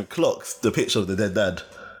looks up and clocks the picture of the dead dad.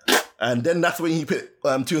 And then that's when he put 2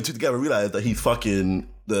 and 2 together and realized that he's fucking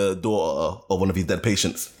the daughter of one of his dead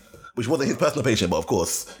patients. Which wasn't his personal patient, but of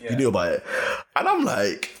course, he knew about it. And I'm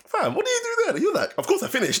like, fam, what do you do there? And he was like, of course I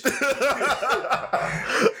finished.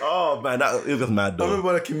 Oh man, it was just mad though. I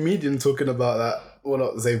remember a comedian talking about that. Well,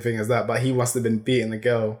 not the same thing as that, but he must have been beating the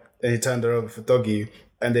girl. Then he turned her over for doggy.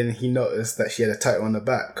 And then he noticed that she had a tattoo on the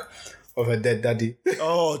back of her dead daddy.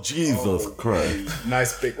 Oh, Jesus Christ.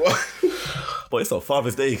 Nice big one. But it's a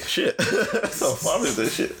Father's Day shit. First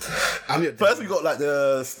we got like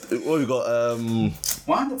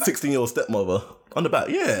 16-year-old stepmother on the back.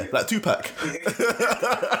 Yeah, like 2-pack.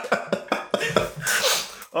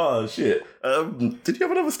 Oh shit. Did you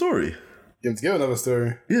have another story? You want to give another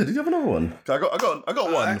story? Yeah, did you have another one? I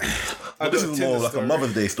got one. But this is more like a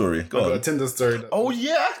Mother's Day story. Go on. Got a Tinder story. Oh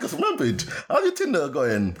yeah, I just remembered. How's your Tinder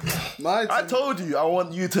going? I told you I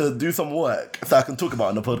want you to do some work so I can talk about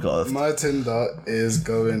it on the podcast. My Tinder is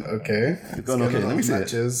going okay. It's going okay. Let me see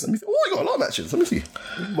matches. Oh, you got a lot of matches. Let me see.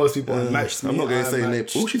 Most people matched me. I'm not going to say name.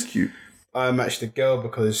 Oh, she's cute. I matched a girl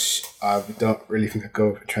because I don't really think I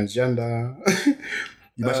go for transgender.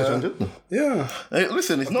 You matched a transgender? Yeah. Hey,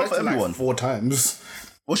 listen, it's not for everyone. Like 4 times.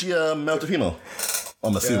 Was she male to female?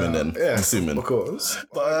 I'm assuming then. Yeah, I'm assuming. of course.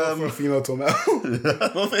 But from a female to a male.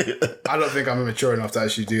 I don't think I'm mature enough to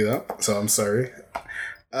actually do that, so I'm sorry.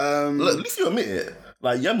 Look, at least you admit it.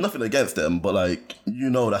 Like, you have nothing against them, but like, you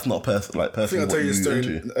know that's not personally I think I'll tell you a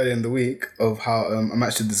story earlier in the week of how I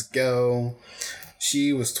matched with this girl.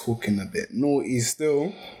 She was talking a bit naughty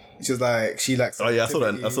still. She was like, she likes. Oh yeah, I saw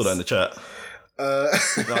that in the chat. No,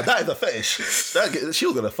 that is a fetish. She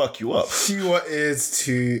was gonna fuck you up. She wanted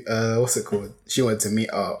to what's it called? She wanted to meet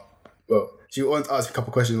up. Well, she wanted to ask a couple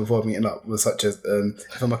of questions before meeting up, such as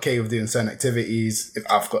if I'm okay with doing certain activities, if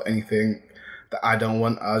I've got anything that I don't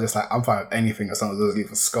want. I was just like, I'm fine with anything as long as it doesn't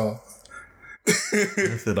leave a scar. I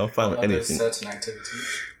said I'm fine with anything. Certain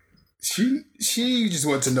activities. She just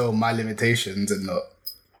wanted to know my limitations and not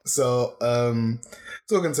So,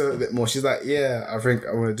 talking to her a bit more, she's like, yeah, I think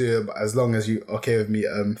I want to do it, but as long as you okay with me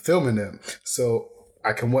filming it, so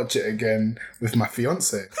I can watch it again with my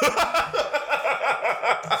fiance.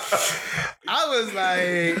 I was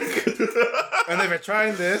like, I've never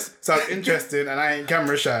tried this, sounds interesting, and I ain't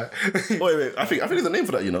camera shy. Wait. I think there's a name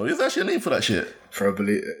for that. You know, there's actually a name for that shit.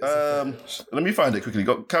 Probably. Let me find it quickly.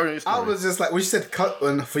 Carry on your story. I was just like, when she said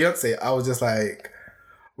fiance, I was just like,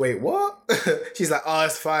 wait, what? She's like, oh,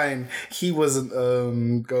 it's fine. He wasn't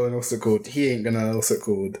going, what's it called? He ain't gonna, what's it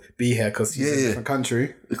called? Be here because he's in a different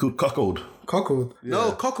country. It's called cuckold. Cuckold? Yeah.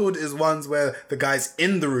 No, cuckold is ones where the guy's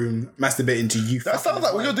in the room masturbating to you. That sounds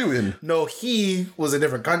like what you're doing. No, he was a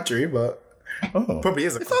different country, but probably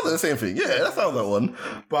is a It sounds like the same thing. Yeah, that sounds like one.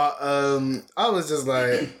 But I was just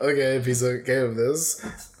like, okay, if he's okay with this.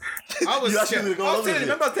 I was scared. Remember I was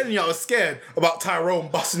telling you I was scared about Tyrone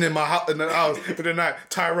busting in my house in the house in the night.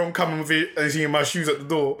 Tyrone coming with it and seeing my shoes at the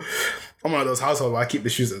door. I'm one of those households where I keep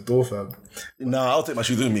the shoes at the door, fam. Nah, I'll take my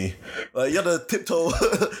shoes with me. You had to tiptoe,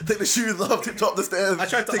 take the shoes off, tiptoe up the stairs. I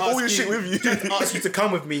tried to take all your shit with you. I tried to ask you to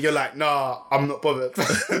come with me. You're like, nah, I'm not bothered. I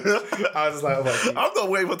was just like, oh, I'm not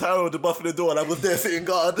waiting for Tyrone to bust in the door and I was there sitting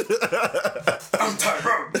guard. I'm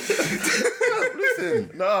Tyrone.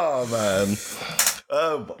 Listen, nah, man.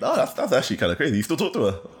 No, that's actually kind of crazy. You still talk to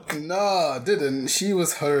her? No, I didn't. She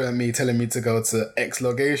was hollering me, telling me to go to X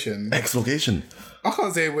location. X location? I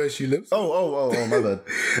can't say where she lives. Oh, my bad.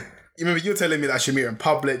 You remember you were telling me that I should meet her in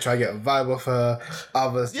public, try to get a vibe off her.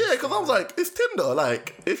 Others. Yeah, because I was like, it's Tinder.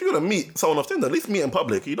 Like, if you're going to meet someone off Tinder, at least meet in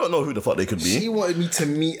public. You don't know who the fuck they could be. She wanted me to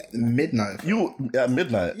meet at midnight. You at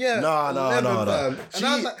midnight? Yeah. No.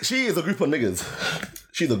 She is a group of niggas.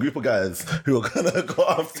 She's a group of guys who are gonna go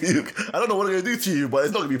after you. I don't know what they're gonna do to you, but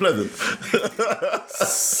it's not gonna be pleasant.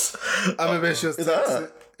 I remember she was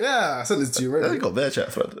that? Yeah, I sent this to you already. You got bare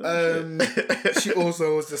chats, man. She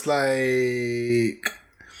also was just like,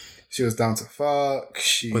 she was down to fuck.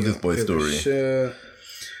 What's this boy's story? Shit.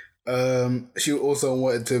 She also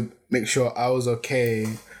wanted to make sure I was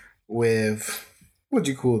okay with, what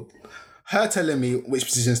do you call it? Her telling me which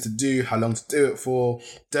positions to do, how long to do it for,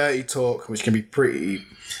 dirty talk, which can be pretty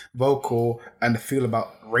vocal, and the feel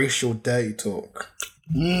about racial dirty talk.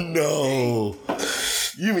 No.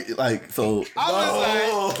 You mean, like, so...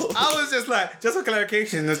 I was just like, just for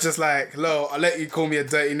clarification, it's just like, hello, I'll let you call me a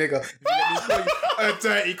dirty nigga. If you let me call you a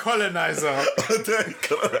dirty colonizer. A dirty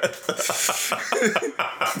colonizer.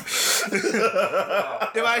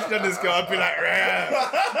 If I actually done this girl, I'd be like,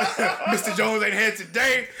 Mr. Jones ain't here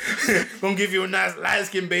today. Gonna give you a nice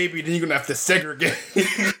light-skinned baby, then you're gonna have to segregate.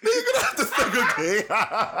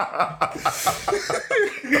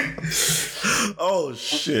 Oh,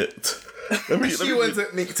 shit. She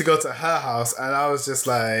wanted me to go to her house, and I was just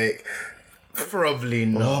like, probably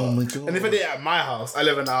not. Oh my God. And if I did it at my house, I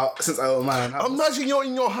live in out since I own my own house. Imagine you're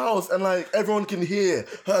in your house and like everyone can hear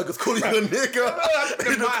her just calling you a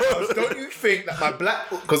nigga. In my house, don't you think that my black,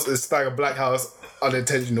 because it's like a black house,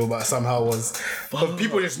 unintentional, but somehow was, of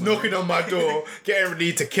people just knocking on my door, getting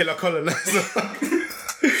ready to kill a colonizer.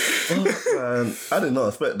 Man, I did not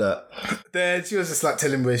expect that. Then she was just like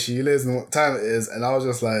telling me where she lives and what time it is, and I was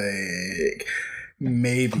just like,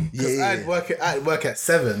 maybe. Because I'd work at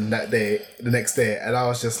 7 that day, the next day, and I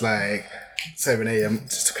was just like, 7 a.m,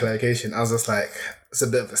 just a clarification. I was just like, it's a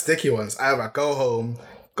bit of a sticky one. So I either go home,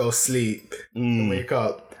 go sleep, and wake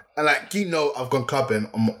up. And like, you know, I've gone clubbing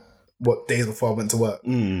on what days before I went to work.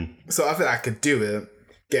 So I think I could do it,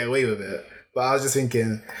 get away with it. But I was just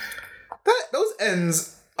thinking, those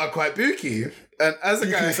ends are quite booky. And as a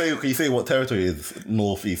guy... Can you say what territory is?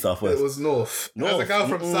 North, east, south, west? It was north. As a guy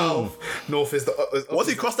from south, north is the... Once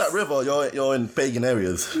you cross that river, you're in pagan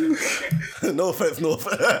areas. No offense, north.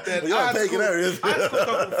 You're in pagan areas. I had a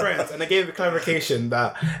couple of friends, and they gave me clarification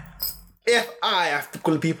that if I have to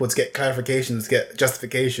call people to get clarifications, get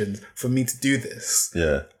justifications for me to do this,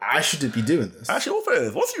 I shouldn't be doing this. Actually, all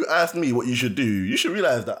fairness, once you ask me what you should do, you should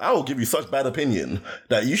realise that I will give you such bad opinion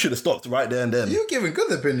that you should have stopped right there and then. You're giving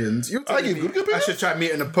good opinions. I give good opinions? I should try to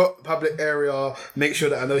meet in a public area, make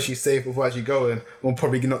sure that I know she's safe before actually going. I'm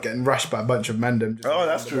probably not getting rushed by a bunch of mandem. Oh,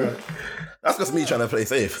 that's true. That's just me trying to play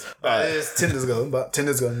safe. Tinder's going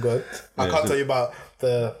good. I can't tell you about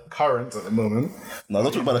the current at the moment. No,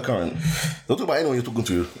 don't talk about the current. Don't talk about anyone you're talking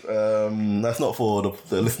to. That's not for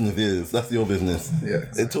the listeners' ears. That's your business. Yeah.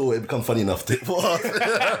 Exactly. Until it becomes funny enough for us.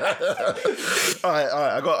 All right.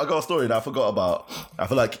 I got a story that I forgot about. I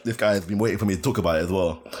feel like this guy has been waiting for me to talk about it as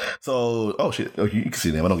well. So, oh shit, you can see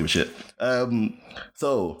him. I don't give a shit.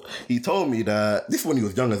 So he told me that this is when he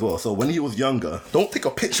was young as well. So when he was younger, don't take a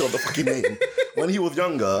picture of the fucking name. When he was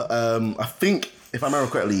younger, I think if I remember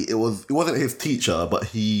correctly, it wasn't his teacher, but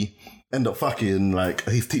he ended up fucking like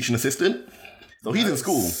his teaching assistant. So he's in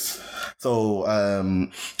school. So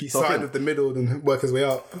he started with the middle and worked his way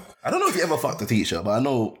up. I don't know if he ever fucked a teacher, but I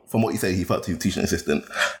know from what you say he fucked his teaching assistant.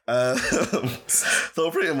 So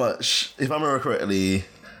pretty much, if I remember correctly,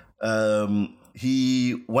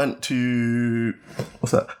 he went to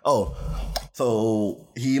what's that? Oh, so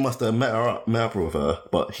he must have met up with her,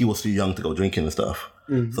 but he was too young to go drinking and stuff.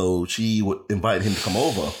 So she invited him to come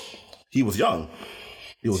over. He was young.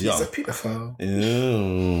 He's young. He's a pedophile.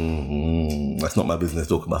 That's not my business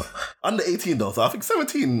to talk about. Under 18 though, so I think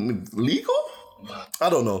 17 legal? I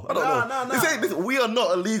don't know. No. We are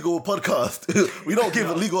not a legal podcast. We don't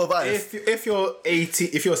give legal advice. If you're 18,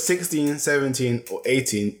 if you're 16, 17, or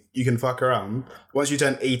 18, you can fuck around. Once you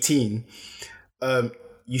turn 18,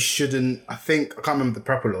 you shouldn't. I can't remember the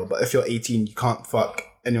proper law, but if you're 18, you can't fuck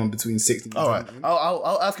anyone between 16 and All right,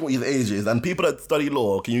 I'll ask him what his age is, and people that study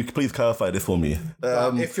law, can you please clarify this for me?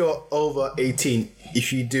 If you're over 18,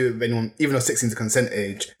 if you do it with anyone, even though 16 is the consent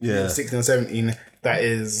age, if you're 16 or 17, that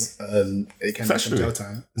is it can be some jail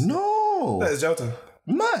time. No, That is jail time.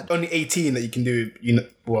 mad. Only 18 that you can do.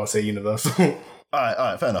 I'll say universal. All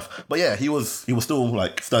right, fair enough. But yeah, he was still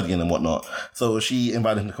like studying and whatnot. So she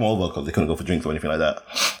invited him to come over because they couldn't go for drinks or anything like that.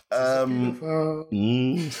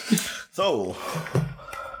 So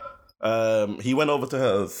he went over to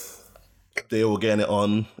hers. They were getting it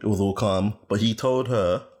on. It was all calm. But he told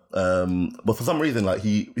her, but for some reason, like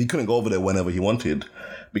he couldn't go over there whenever he wanted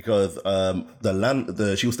because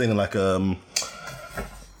she was staying in like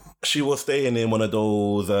she was staying in one of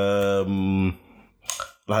those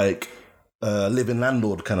living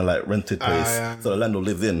landlord kind of like rented place. Yeah. So the landlord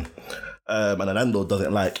lives in, and the landlord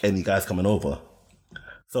doesn't like any guys coming over.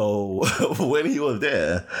 So when he was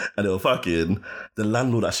there and they were fucking, the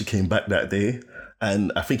landlord actually came back that day,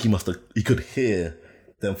 and I think he could hear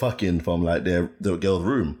them fucking from like their girl's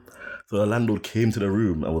room. So the landlord came to the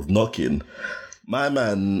room and was knocking. My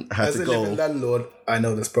man had As to a go. living landlord, I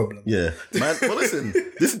know this problem. Yeah, man. Well, listen,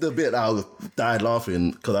 this is the bit that I died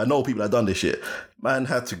laughing because I know people that done this shit. Man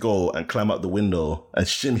had to go and climb out the window and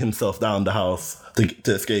shim himself down the house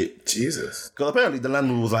to escape. Jesus. Because apparently the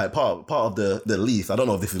landlord was like part of the lease. I don't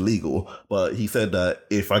know if this is legal, but he said that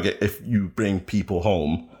if you bring people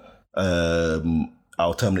home,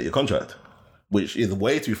 I'll terminate your contract, which is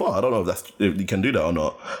way too far. I don't know if you can do that or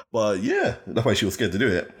not. But yeah, that's why she was scared to do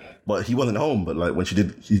it. But he wasn't home. But like when she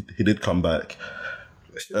did, he did come back.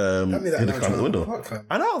 He did climb out the window,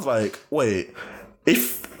 and I was like, wait, I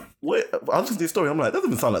was listening to this story. I'm like, that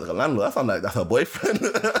doesn't sound like a landlord. That sounds like that's her boyfriend.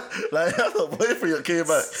 Like that's her boyfriend that came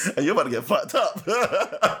back, and you're about to get fucked up.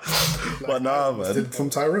 But nah, man.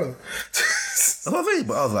 From Tyrone. That's what I'm saying.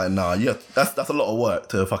 But I was like, nah, yeah, that's a lot of work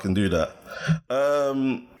to fucking do that.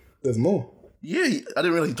 There's more. Yeah, I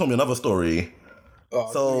didn't realize he told me another story.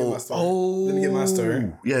 Let me get my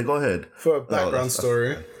story. Yeah, go ahead. For a background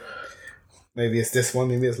story, maybe it's this one,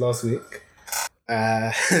 maybe it's last week.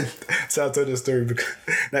 So I'll tell the story because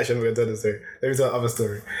actually I'm not gonna tell the story. Let me tell the other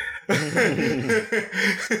story.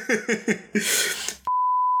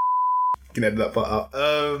 Can edit that part out.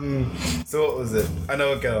 So what was it? I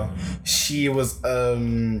know a girl. She was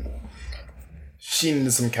she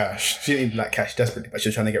needed some cash. She needed like cash desperately, but she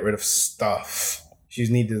was trying to get rid of stuff. She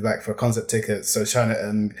needed like for concert tickets, so trying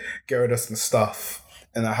to get rid of some stuff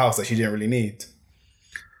in her house that she didn't really need.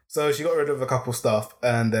 So she got rid of a couple stuff,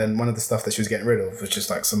 and then one of the stuff that she was getting rid of was just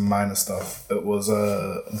like some minor stuff. It was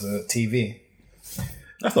a TV.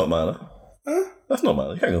 That's not minor. Huh? That's not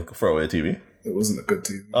minor. You can't go throw away a TV. It wasn't a good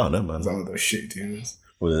TV. Oh no, man. It was one of those shitty TVs.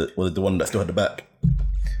 Was it the one that still had the back?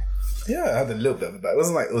 Yeah, I had a little bit of a back. It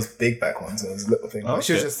wasn't like those big back ones. It was a little thing. Oh,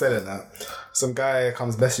 She was just selling that. Some guy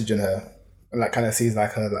comes messaging her and like kind of sees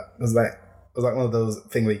like her. Like, it was like one of those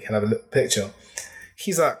things where you can have a little picture.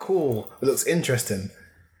 He's like, cool. It looks interesting.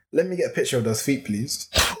 Let me get a picture of those feet, please.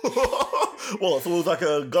 What? So it was like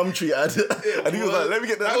a Gumtree ad, and he was like, "Let me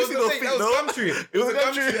see those feet, That was though." Gumtree. It was a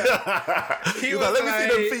Gumtree. He was like, "Let me see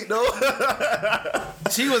them feet, though."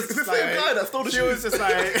 She was It's the same guy that stole the shoes. She was just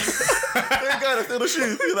like, Same guy that stole the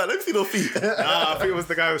shoes. He was like, "Let me see those feet." I think it was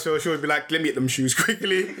the guy who she would be like, let me get them shoes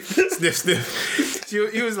quickly. Sniff, sniff.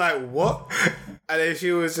 He was like, what? And then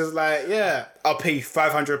she was just like, yeah, I'll pay you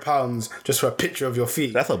 £500 just for a picture of your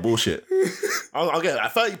feet. That's a bullshit. I'll get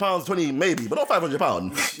like £30, 20 maybe, but not £500.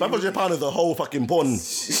 £500 is a whole fucking porn.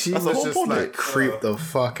 She That's a was whole just porn like date. creeped the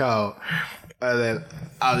fuck out. And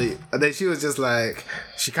then she was just like,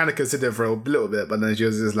 she kind of considered for a little bit, but then she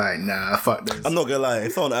was just like, nah, fuck this. I'm not gonna lie.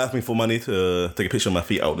 If someone asked me for money to take a picture of my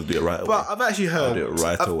feet, I would do it right away. But I've actually heard. do it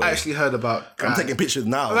right I've away. actually heard about. I'm taking pictures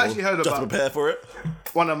now. I've actually heard just about to prepare for it.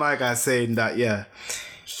 one of my guys saying that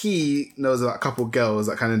he knows about a couple girls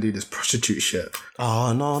that kind of do this prostitute shit.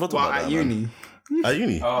 Oh no, don't talk But about at that, uni. man. At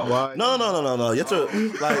uni. Why? No. You have to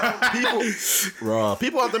like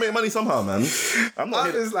people have to make money somehow, man. I'm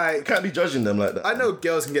just like, can't be judging them like that. I know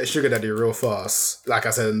girls can get sugar daddy real fast. Like I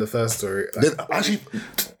said in the first story. Like, Actually,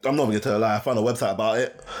 I'm not gonna tell a lie. I found a website about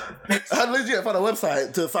it. I legit found a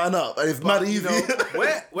website to sign up, and it's mad easy.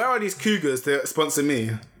 Where are these cougars to sponsor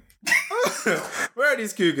me? Where are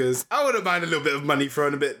these cougars? I wouldn't mind a little bit of money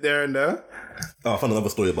thrown a bit there and there. Oh, I found another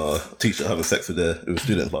story about a teacher having sex with their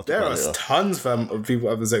students. About There are tons, fam, of people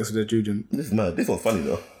having sex with their children. This is mad. This one's funny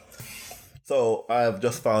though. So I've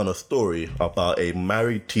just found a story about a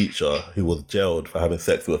married teacher who was jailed for having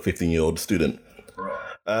sex with a 15-year-old student.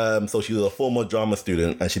 So she was a former drama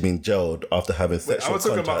student and she'd been jailed after having sexual I was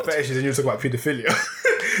talking contact. about fetishes and you were talking about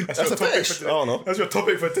paedophilia. That's a fetish. I don't know. That's your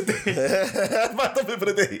topic for today. That's my topic for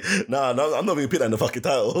the day. Nah, no, I'm not going to put that in the fucking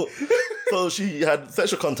title. So she had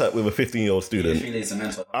sexual contact with a 15-year-old student.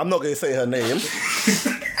 I'm not going to say her name.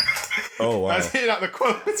 Oh, wow. I was hitting out the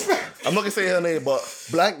quotes, man. I'm not going to say her name, but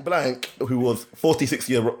blank, who was 46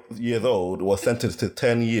 years old, was sentenced to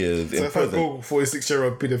 10 years So in if I prison. Google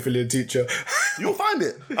 46-year-old paedophilia teacher, You'll find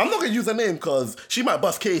it. I'm not going to use her name because she might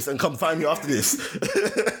bust case and come find me after this.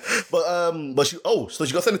 but she got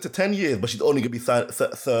sentenced to 10 years, but she's only going to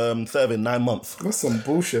be serving 9 months. that's some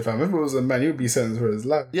bullshit, fam. If it was a man, he'd be sentenced for his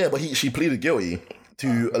life. Yeah, but she pleaded guilty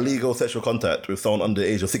to illegal sexual contact with someone under the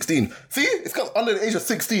age of 16. See? It's because under the age of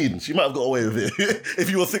 16, she might have got away with it. If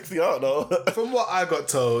you were 16, I don't know. From what I got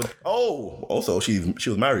told, Also, she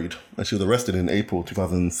was married and she was arrested in April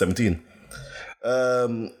 2017.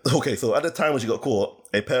 Okay, so at the time when she got caught,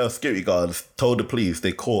 a pair of security guards told the police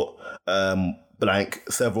they caught blank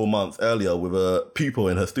several months earlier with a pupil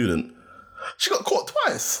in her student. She got caught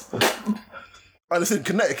twice. And it's in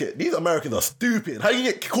Connecticut. These Americans are stupid. How do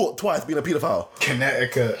you get caught twice being a paedophile?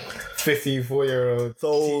 Connecticut, 54-year-old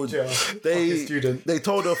So teacher, fucking student. they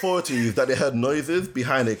told the authorities that they heard noises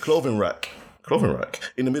behind a clothing rack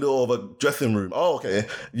in the middle of a dressing room. Oh, okay.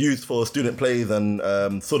 Used for student plays and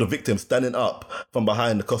saw the victim standing up from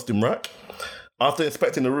behind the costume rack. After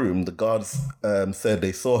inspecting the room, the guards said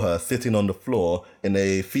they saw her sitting on the floor in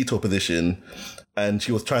a fetal position and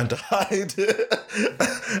she was trying to hide.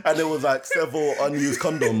 And there was like several unused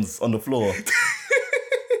condoms on the floor.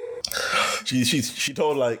 She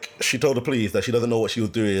told the police that she doesn't know what she was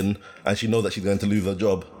doing and she knows that she's going to lose her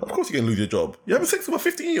job. Of course you're going to lose your job. You're having sex with a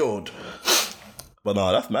 15-year-old. But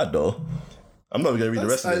nah, that's mad though. I'm not even going to read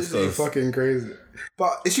the rest of That's this. fucking crazy.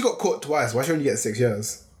 But if she got caught twice, why should she only get 6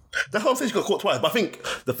 years? That's what I'm saying. She got caught twice. But I think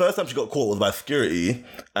the first time she got caught was by security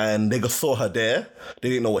and they just saw her there. They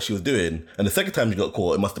didn't know what she was doing. And the second time she got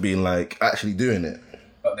caught, it must have been like actually doing it.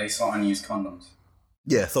 But they saw unused condoms.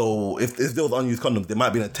 Yeah, so if there was unused condoms, there might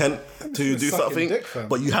be an attempt to do sucking something. dick, fam.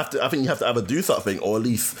 But I think you have to either do something or at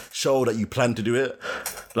least show that you plan to do it.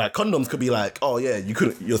 Like condoms could be like, oh yeah, you're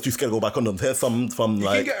too scared to go buy condoms. Here's some You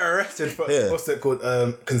like can get arrested for, Yeah. what's it called,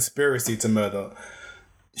 conspiracy to murder.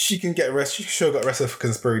 She can get arrested. She sure got arrested for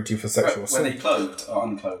conspiracy for sexual Were assault. they clothed or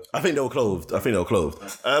unclothed? I think they were clothed. But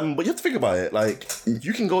you have to think about it. Like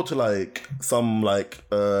you can go to like some like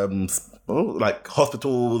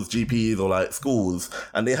hospitals, GPs, or like schools,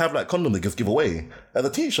 and they have like condoms they just give away. As a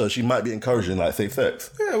teacher, she might be encouraging like safe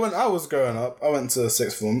sex. Yeah, when I was growing up, I went to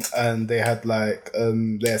sixth form and they had like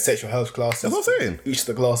they had sexual health classes. That's what I'm saying. Each of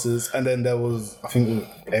the classes, and then there was, I think,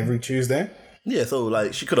 every Tuesday. Yeah, so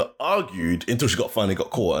like she could have argued until she finally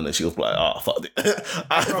got caught, and then she was like, "Ah, fuck it."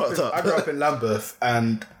 I fucked up. I grew up in Lambeth,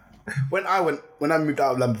 and when I moved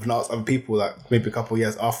out of Lambeth and asked other people, like maybe a couple of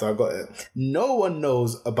years after I got it, no one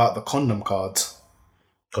knows about the condom card.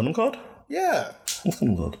 Condom card? Yeah, What's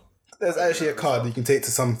condom card? there's actually a card you can take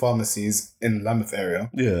to some pharmacies in the Lambeth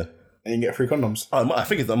area, Yeah. and you can get free condoms. I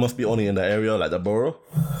think that must be only in that area, like the borough,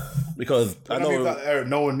 because I When I moved know. out the area,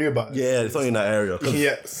 no one knew about it. Yeah, it's only in that area. 'Cause- You can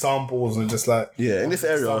get samples and just like yeah, in this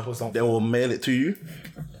area, samples. they will mail it to you.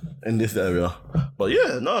 In this area, but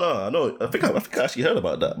yeah, no, I know. I think I actually heard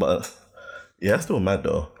about that, but yeah, that's still mad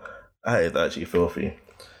though. That is actually filthy.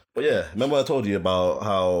 But yeah, remember I told you about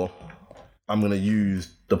how I'm gonna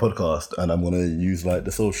use the podcast and I'm gonna use like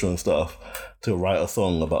the social and stuff to write a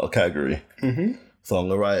song about a category. Mm-hmm. So I'm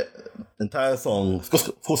gonna write entire song. Of course,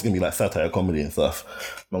 it's gonna be like satire, comedy, and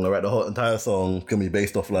stuff. I'm gonna write the whole entire song. Gonna be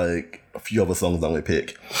based off like a few other songs I'm gonna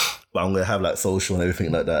pick, But I'm gonna have like social and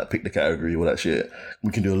everything like that. Pick the category, all that shit.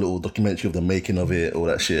 We can do a little documentary of the making of it, all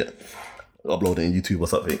that shit. Upload it on YouTube or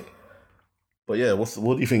something. But yeah, what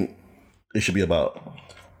do you think it should be about?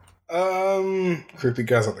 Creepy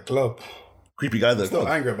guys at the club. Creepy guys that Still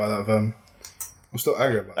angry about that, fam. I'm still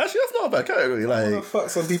angry about that. Actually, that's not a bad category. What the Like, fuck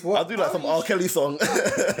some people I'll do like some R. Kelly song.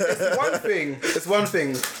 It's one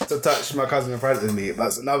thing to touch my cousin in front of me, but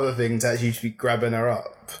it's another thing to actually be grabbing her up.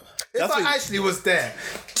 If That's I what- actually was there,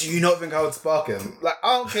 do you not think I would spark him? Like,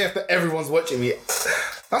 I don't care if everyone's watching me.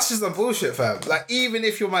 That's just some bullshit, fam. Like, even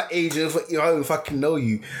if you're my age, if you don't fucking know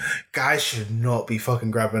you, guys should not be fucking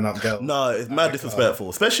grabbing up girls. No, it's mad disrespectful.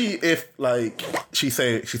 Especially if like she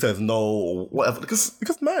says no or whatever. Because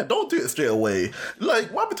man, don't do it straight away.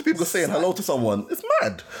 Like, what happened to people saying hello to someone? It's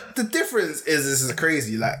mad. The difference is this is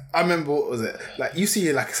crazy. Like, I remember, what was it? Like, you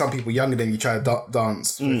see like some people younger than you try to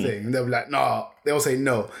dance for a thing, and they'll be like, nah. They'll say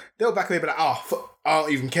no. They'll back away and be like, I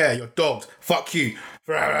don't even care. You're dogged. Fuck you.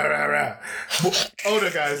 But older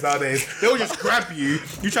guys nowadays, they'll just grab you.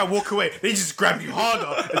 You try to walk away. They just grab you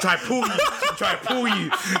harder and try to pull you.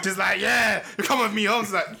 Just like, yeah, come with me. I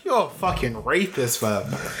was like, you're a fucking rapist,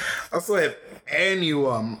 fam. I swear, if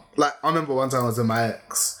anyone, like, I remember one time I was with my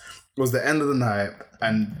ex. It was the end of the night,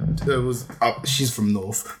 and it was she's from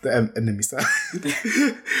North, the enemy side.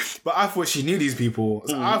 But I thought she knew these people,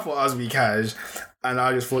 so I thought I was be cash, and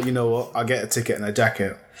I just thought, you know what, I'll get a ticket and a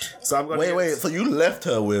jacket. So I'm gonna Wait. So you left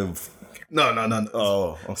her with? No.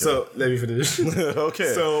 Oh, okay. So let me finish.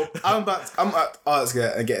 Okay. So I'm at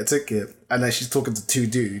Artsgate and get a ticket, and then she's talking to two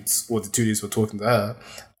dudes, or the two dudes were talking to her.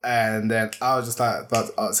 And then I was just like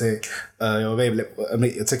about to say, yo, baby, I'll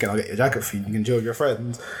make your ticket, I'll get your jacket for you. You can chill with your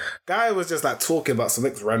friends. Guy was just like talking about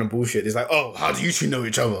some random bullshit. He's like, oh, how do you two know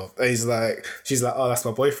each other? And she's like, oh, that's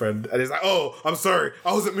my boyfriend. And he's like, oh, I'm sorry,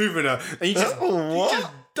 I wasn't moving her. And he just, What? he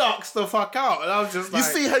just ducks the fuck out. And I was just like, You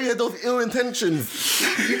see how you had those ill intentions?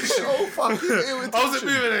 So fucking ill intentions. I wasn't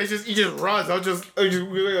moving her. He just runs. I was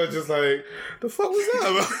just like, the fuck was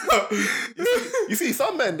that? You see,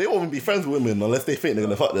 some men, they won't be friends with women unless they think they're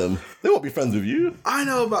gonna fuck them. They won't be friends with you. I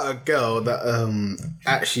know about a girl that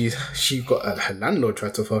actually she got her landlord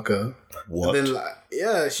tried to fuck her. What? And then like,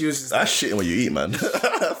 yeah, she was just That's shitting what you eat, man.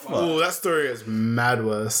 oh, that story is mad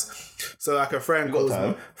worse. So like a friend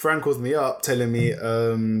calls me up telling me,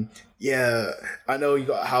 yeah, I know you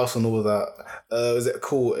got a house and all that. Is it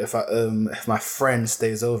cool if my friend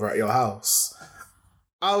stays over at your house?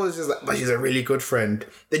 I was just like, but she's a really good friend.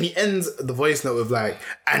 Then he ends the voice note with like,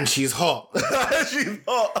 and she's hot. She's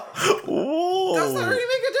hot. Whoa. Does that really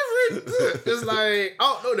make a difference? It's like,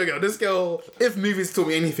 oh no, girl. This girl, if movies taught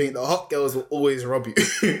me anything, the hot girls will always rob you.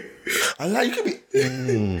 I like you could be.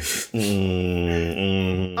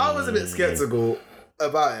 I was a bit skeptical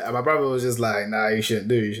about it, and my brother was just like, nah, you shouldn't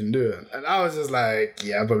do it. And I was just like,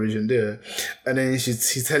 yeah, I probably shouldn't do it. And then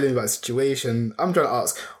she's telling me about the situation. I'm trying to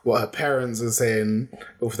ask what her parents are saying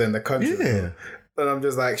within the country. Yeah. And I'm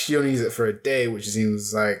just like, she only uses it for a day, which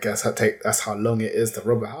seems like that's how long it is to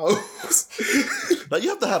rob a house. Like, you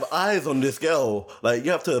have to have eyes on this girl. Like,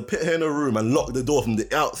 you have to put her in a room and lock the door from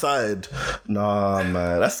the outside. Nah,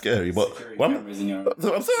 man, that's scary. But Cameras in your- that's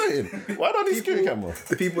what I'm saying. Why don't these security camera?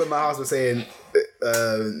 The people in my house were saying,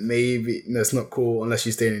 maybe it's not cool unless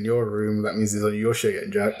you're staying in your room. That means it's on your shit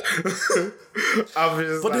getting jacked. I was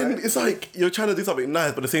just But like, then it's like you're trying to do something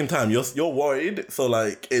nice, but at the same time you're worried. So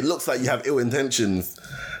like it looks like you have ill intentions.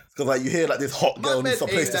 Because like you hear like this hot girl needs a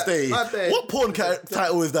place to stay. What porn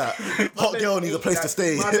title is that? Hot girl needs a place to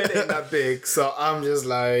stay. My bed ain't that big, so I'm just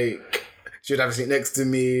like, she'd have a seat next to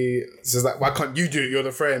me. It's just like, why can't you do it? You're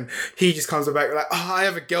the friend. He just comes back like, oh, I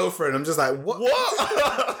have a girlfriend. I'm just like, what?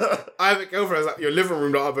 I have a girlfriend. I was like, your living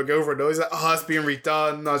room don't have a girlfriend. No, he's like, oh, it's being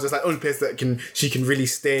redone. And I was just like, only place that she can really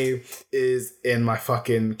stay is in my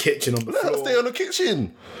fucking kitchen on the Let her floor. stay on the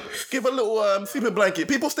kitchen. Give her a little sleeping blanket.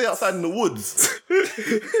 People stay outside in the woods.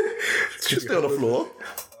 Just stay on the floor.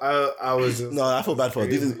 I was just... No, I feel bad for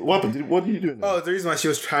her. What happened? What are you doing? Oh, the reason why she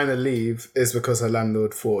was trying to leave is because her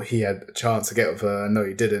landlord thought he had a chance to get with her. No,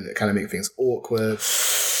 he didn't. It kind of made things awkward.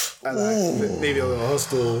 And like, maybe a little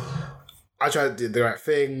hostile. I tried to do the right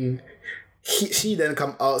thing. She then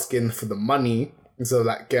come asking for the money instead of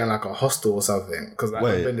like getting like a hostel or something. Because like,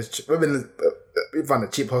 we found a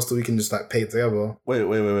cheap hostel we can just like pay together. Wait.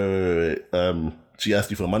 She asked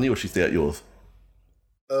you for money or she stay at yours?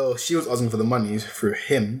 Oh, she was asking for the money through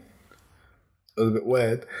him. It was a bit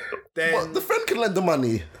weird. Then What? The friend can lend the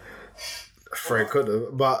money. Fred could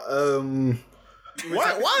have, but Why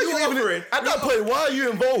are you even at that point? Why are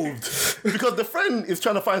you involved? Because the friend is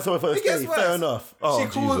trying to find somewhere for her to It gets stay. worse. Fair enough. Oh, she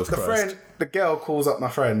calls Jesus the Christ. the girl calls up my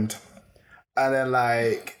friend, and then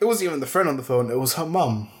like it wasn't even the friend on the phone; it was her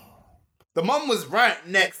mum. The mum was right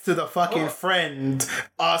next to the fucking friend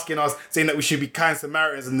asking us, saying that we should be kind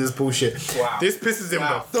Samaritans and this bullshit. Wow. This pisses him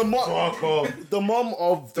Wow. the fuck off. The mom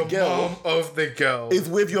of the girl Mum of the girl. is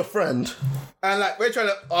with your friend. And like, we're trying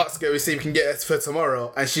to ask her, we see if we can get it for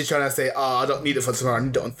tomorrow. And she's trying to say, I don't need it for tomorrow, I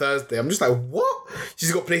need it on Thursday. I'm just like, what?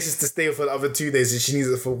 She's got places to stay for the other 2 days and she needs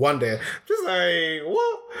it for one day. I'm just like,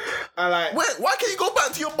 what? And like, Wait, why can't you go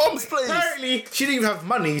back to your mom's place? apparently, she didn't even have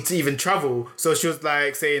money to even travel. So she was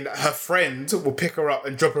like saying that her friend will pick her up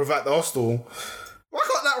and drop her at the hostel. Why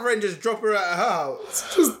can't that friend just drop her at her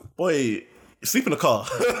house? Just Boy, sleep in the car.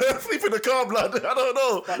 Sleep in the car, blood. I don't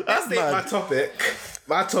know. That's ain't my mad. topic.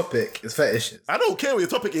 My topic is fetishes. I don't care what your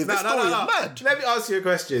topic is. This story is mad. Let me ask you a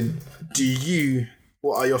question.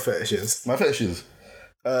 What are your fetishes? My fetishes.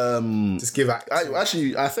 Just give out. I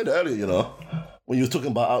said it earlier, you know, when you were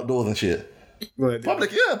talking about outdoors and shit.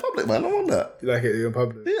 Public, man. I want that. You like it in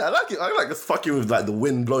public? Yeah, I like it. I like just fucking with like the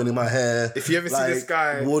wind blowing in my hair. If you ever see this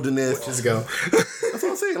guy, wilderness. watch this girl. That's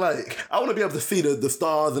what I'm saying. Like, I want to be able to see the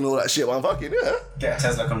stars and all that shit while I'm fucking, yeah. Get a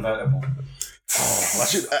Tesla convertible.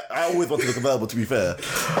 I always wanted a convertible, to be fair.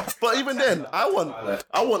 But even then, I want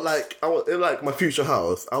in like my future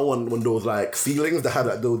house, I want one of those like ceilings that have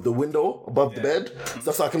like the window above the bed,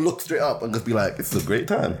 so I can look straight up and just be like, it's a great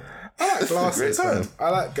time. I like glasses. It's a great Man. time. I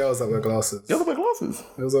like girls that wear glasses. You have to wear glasses.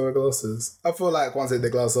 Girls that wear glasses. I feel like once they take the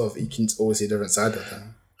glass off, you can always see a different side of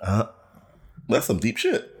them. That's some deep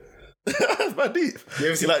shit. That's bad deep. You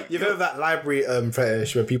ever see you know that library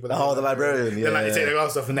fetish where people the librarian, then like yeah. they take their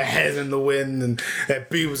glass off and their hair's in the wind and their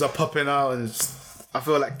boobs are popping out and it's just, I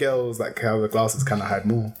feel like girls like have the glasses kind of hide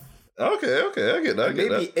more. Okay, I get that.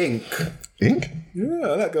 Maybe ink. Ink? Yeah,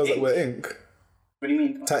 I like girls that wear ink. What do you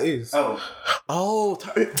mean? Tattoos. Oh,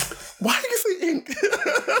 Why did you say ink?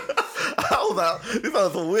 Hold up. This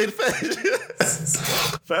was a weird fetish.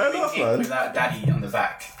 Fair enough, ink man. with that daddy on the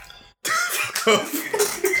back.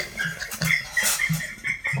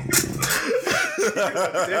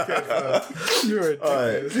 You're a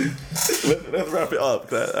Alright. Let's wrap it up.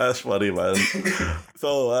 That's funny, man.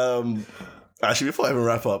 So, actually, before I even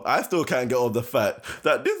wrap up, I still can't get over the fact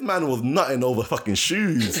that this man was nutting over fucking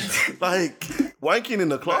shoes. Like, wanking in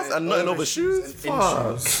the class and nutting over shoes?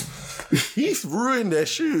 Fuck. He's ruined their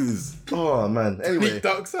shoes. Oh, man. He Anyway.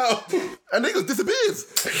 ducks out. And niggas disappears.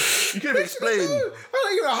 You can't even explain. I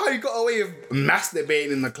don't even know how you got away with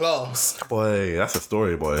masturbating in the class. Boy, that's a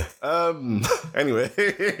story, boy. Anyway,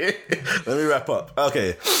 let me wrap up.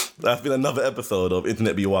 Okay, that's been another episode of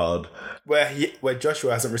Internet Be Wild. Where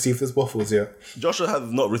Joshua hasn't received his waffles yet. Joshua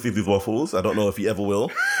has not received his waffles. I don't know if he ever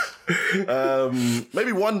will.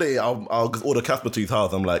 Maybe one day I'll just order Casper to his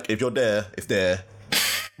house. I'm like, if you're there, it's there.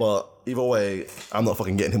 But either way, I'm not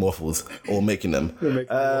fucking getting him waffles or making them.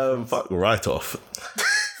 Fuck right off.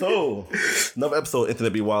 So, another episode,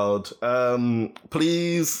 Internet Be Wild.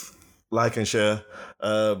 Please like and share.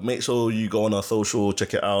 Make sure you go on our social,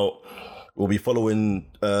 check it out. We'll be following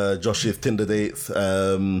Josh's Tinder dates,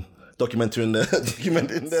 documenting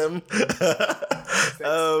them.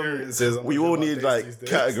 We will need like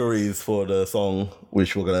categories for the song,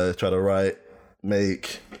 which we're gonna try to write,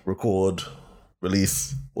 make, record,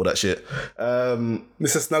 release, all that shit.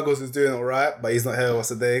 Mr. Snuggles is doing alright, but he's not here once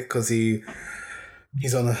a day because he's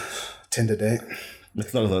on a Tinder date. Mr.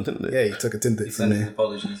 Snuggles on Tinder. Yeah, he took a Tinder date from Send his me.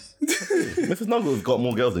 apologies. Mr. Snuggles got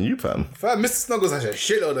more girls than you, fam. Fam, Mr. Snuggles has a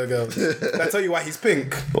shitload of girls. Can I tell you why he's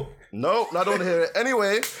pink? No, I don't want to hear it.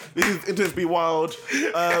 Anyway, this is Internet Be Wild. You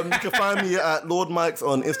can find me at Lord Mikes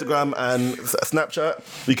on Instagram and Snapchat.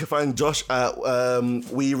 You can find Josh at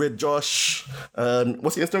We Read Josh.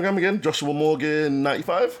 What's the Instagram again? Joshua Morgan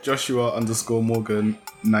 95? Joshua_Morgan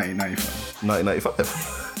 1995.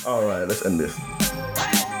 1995. All right, let's end this.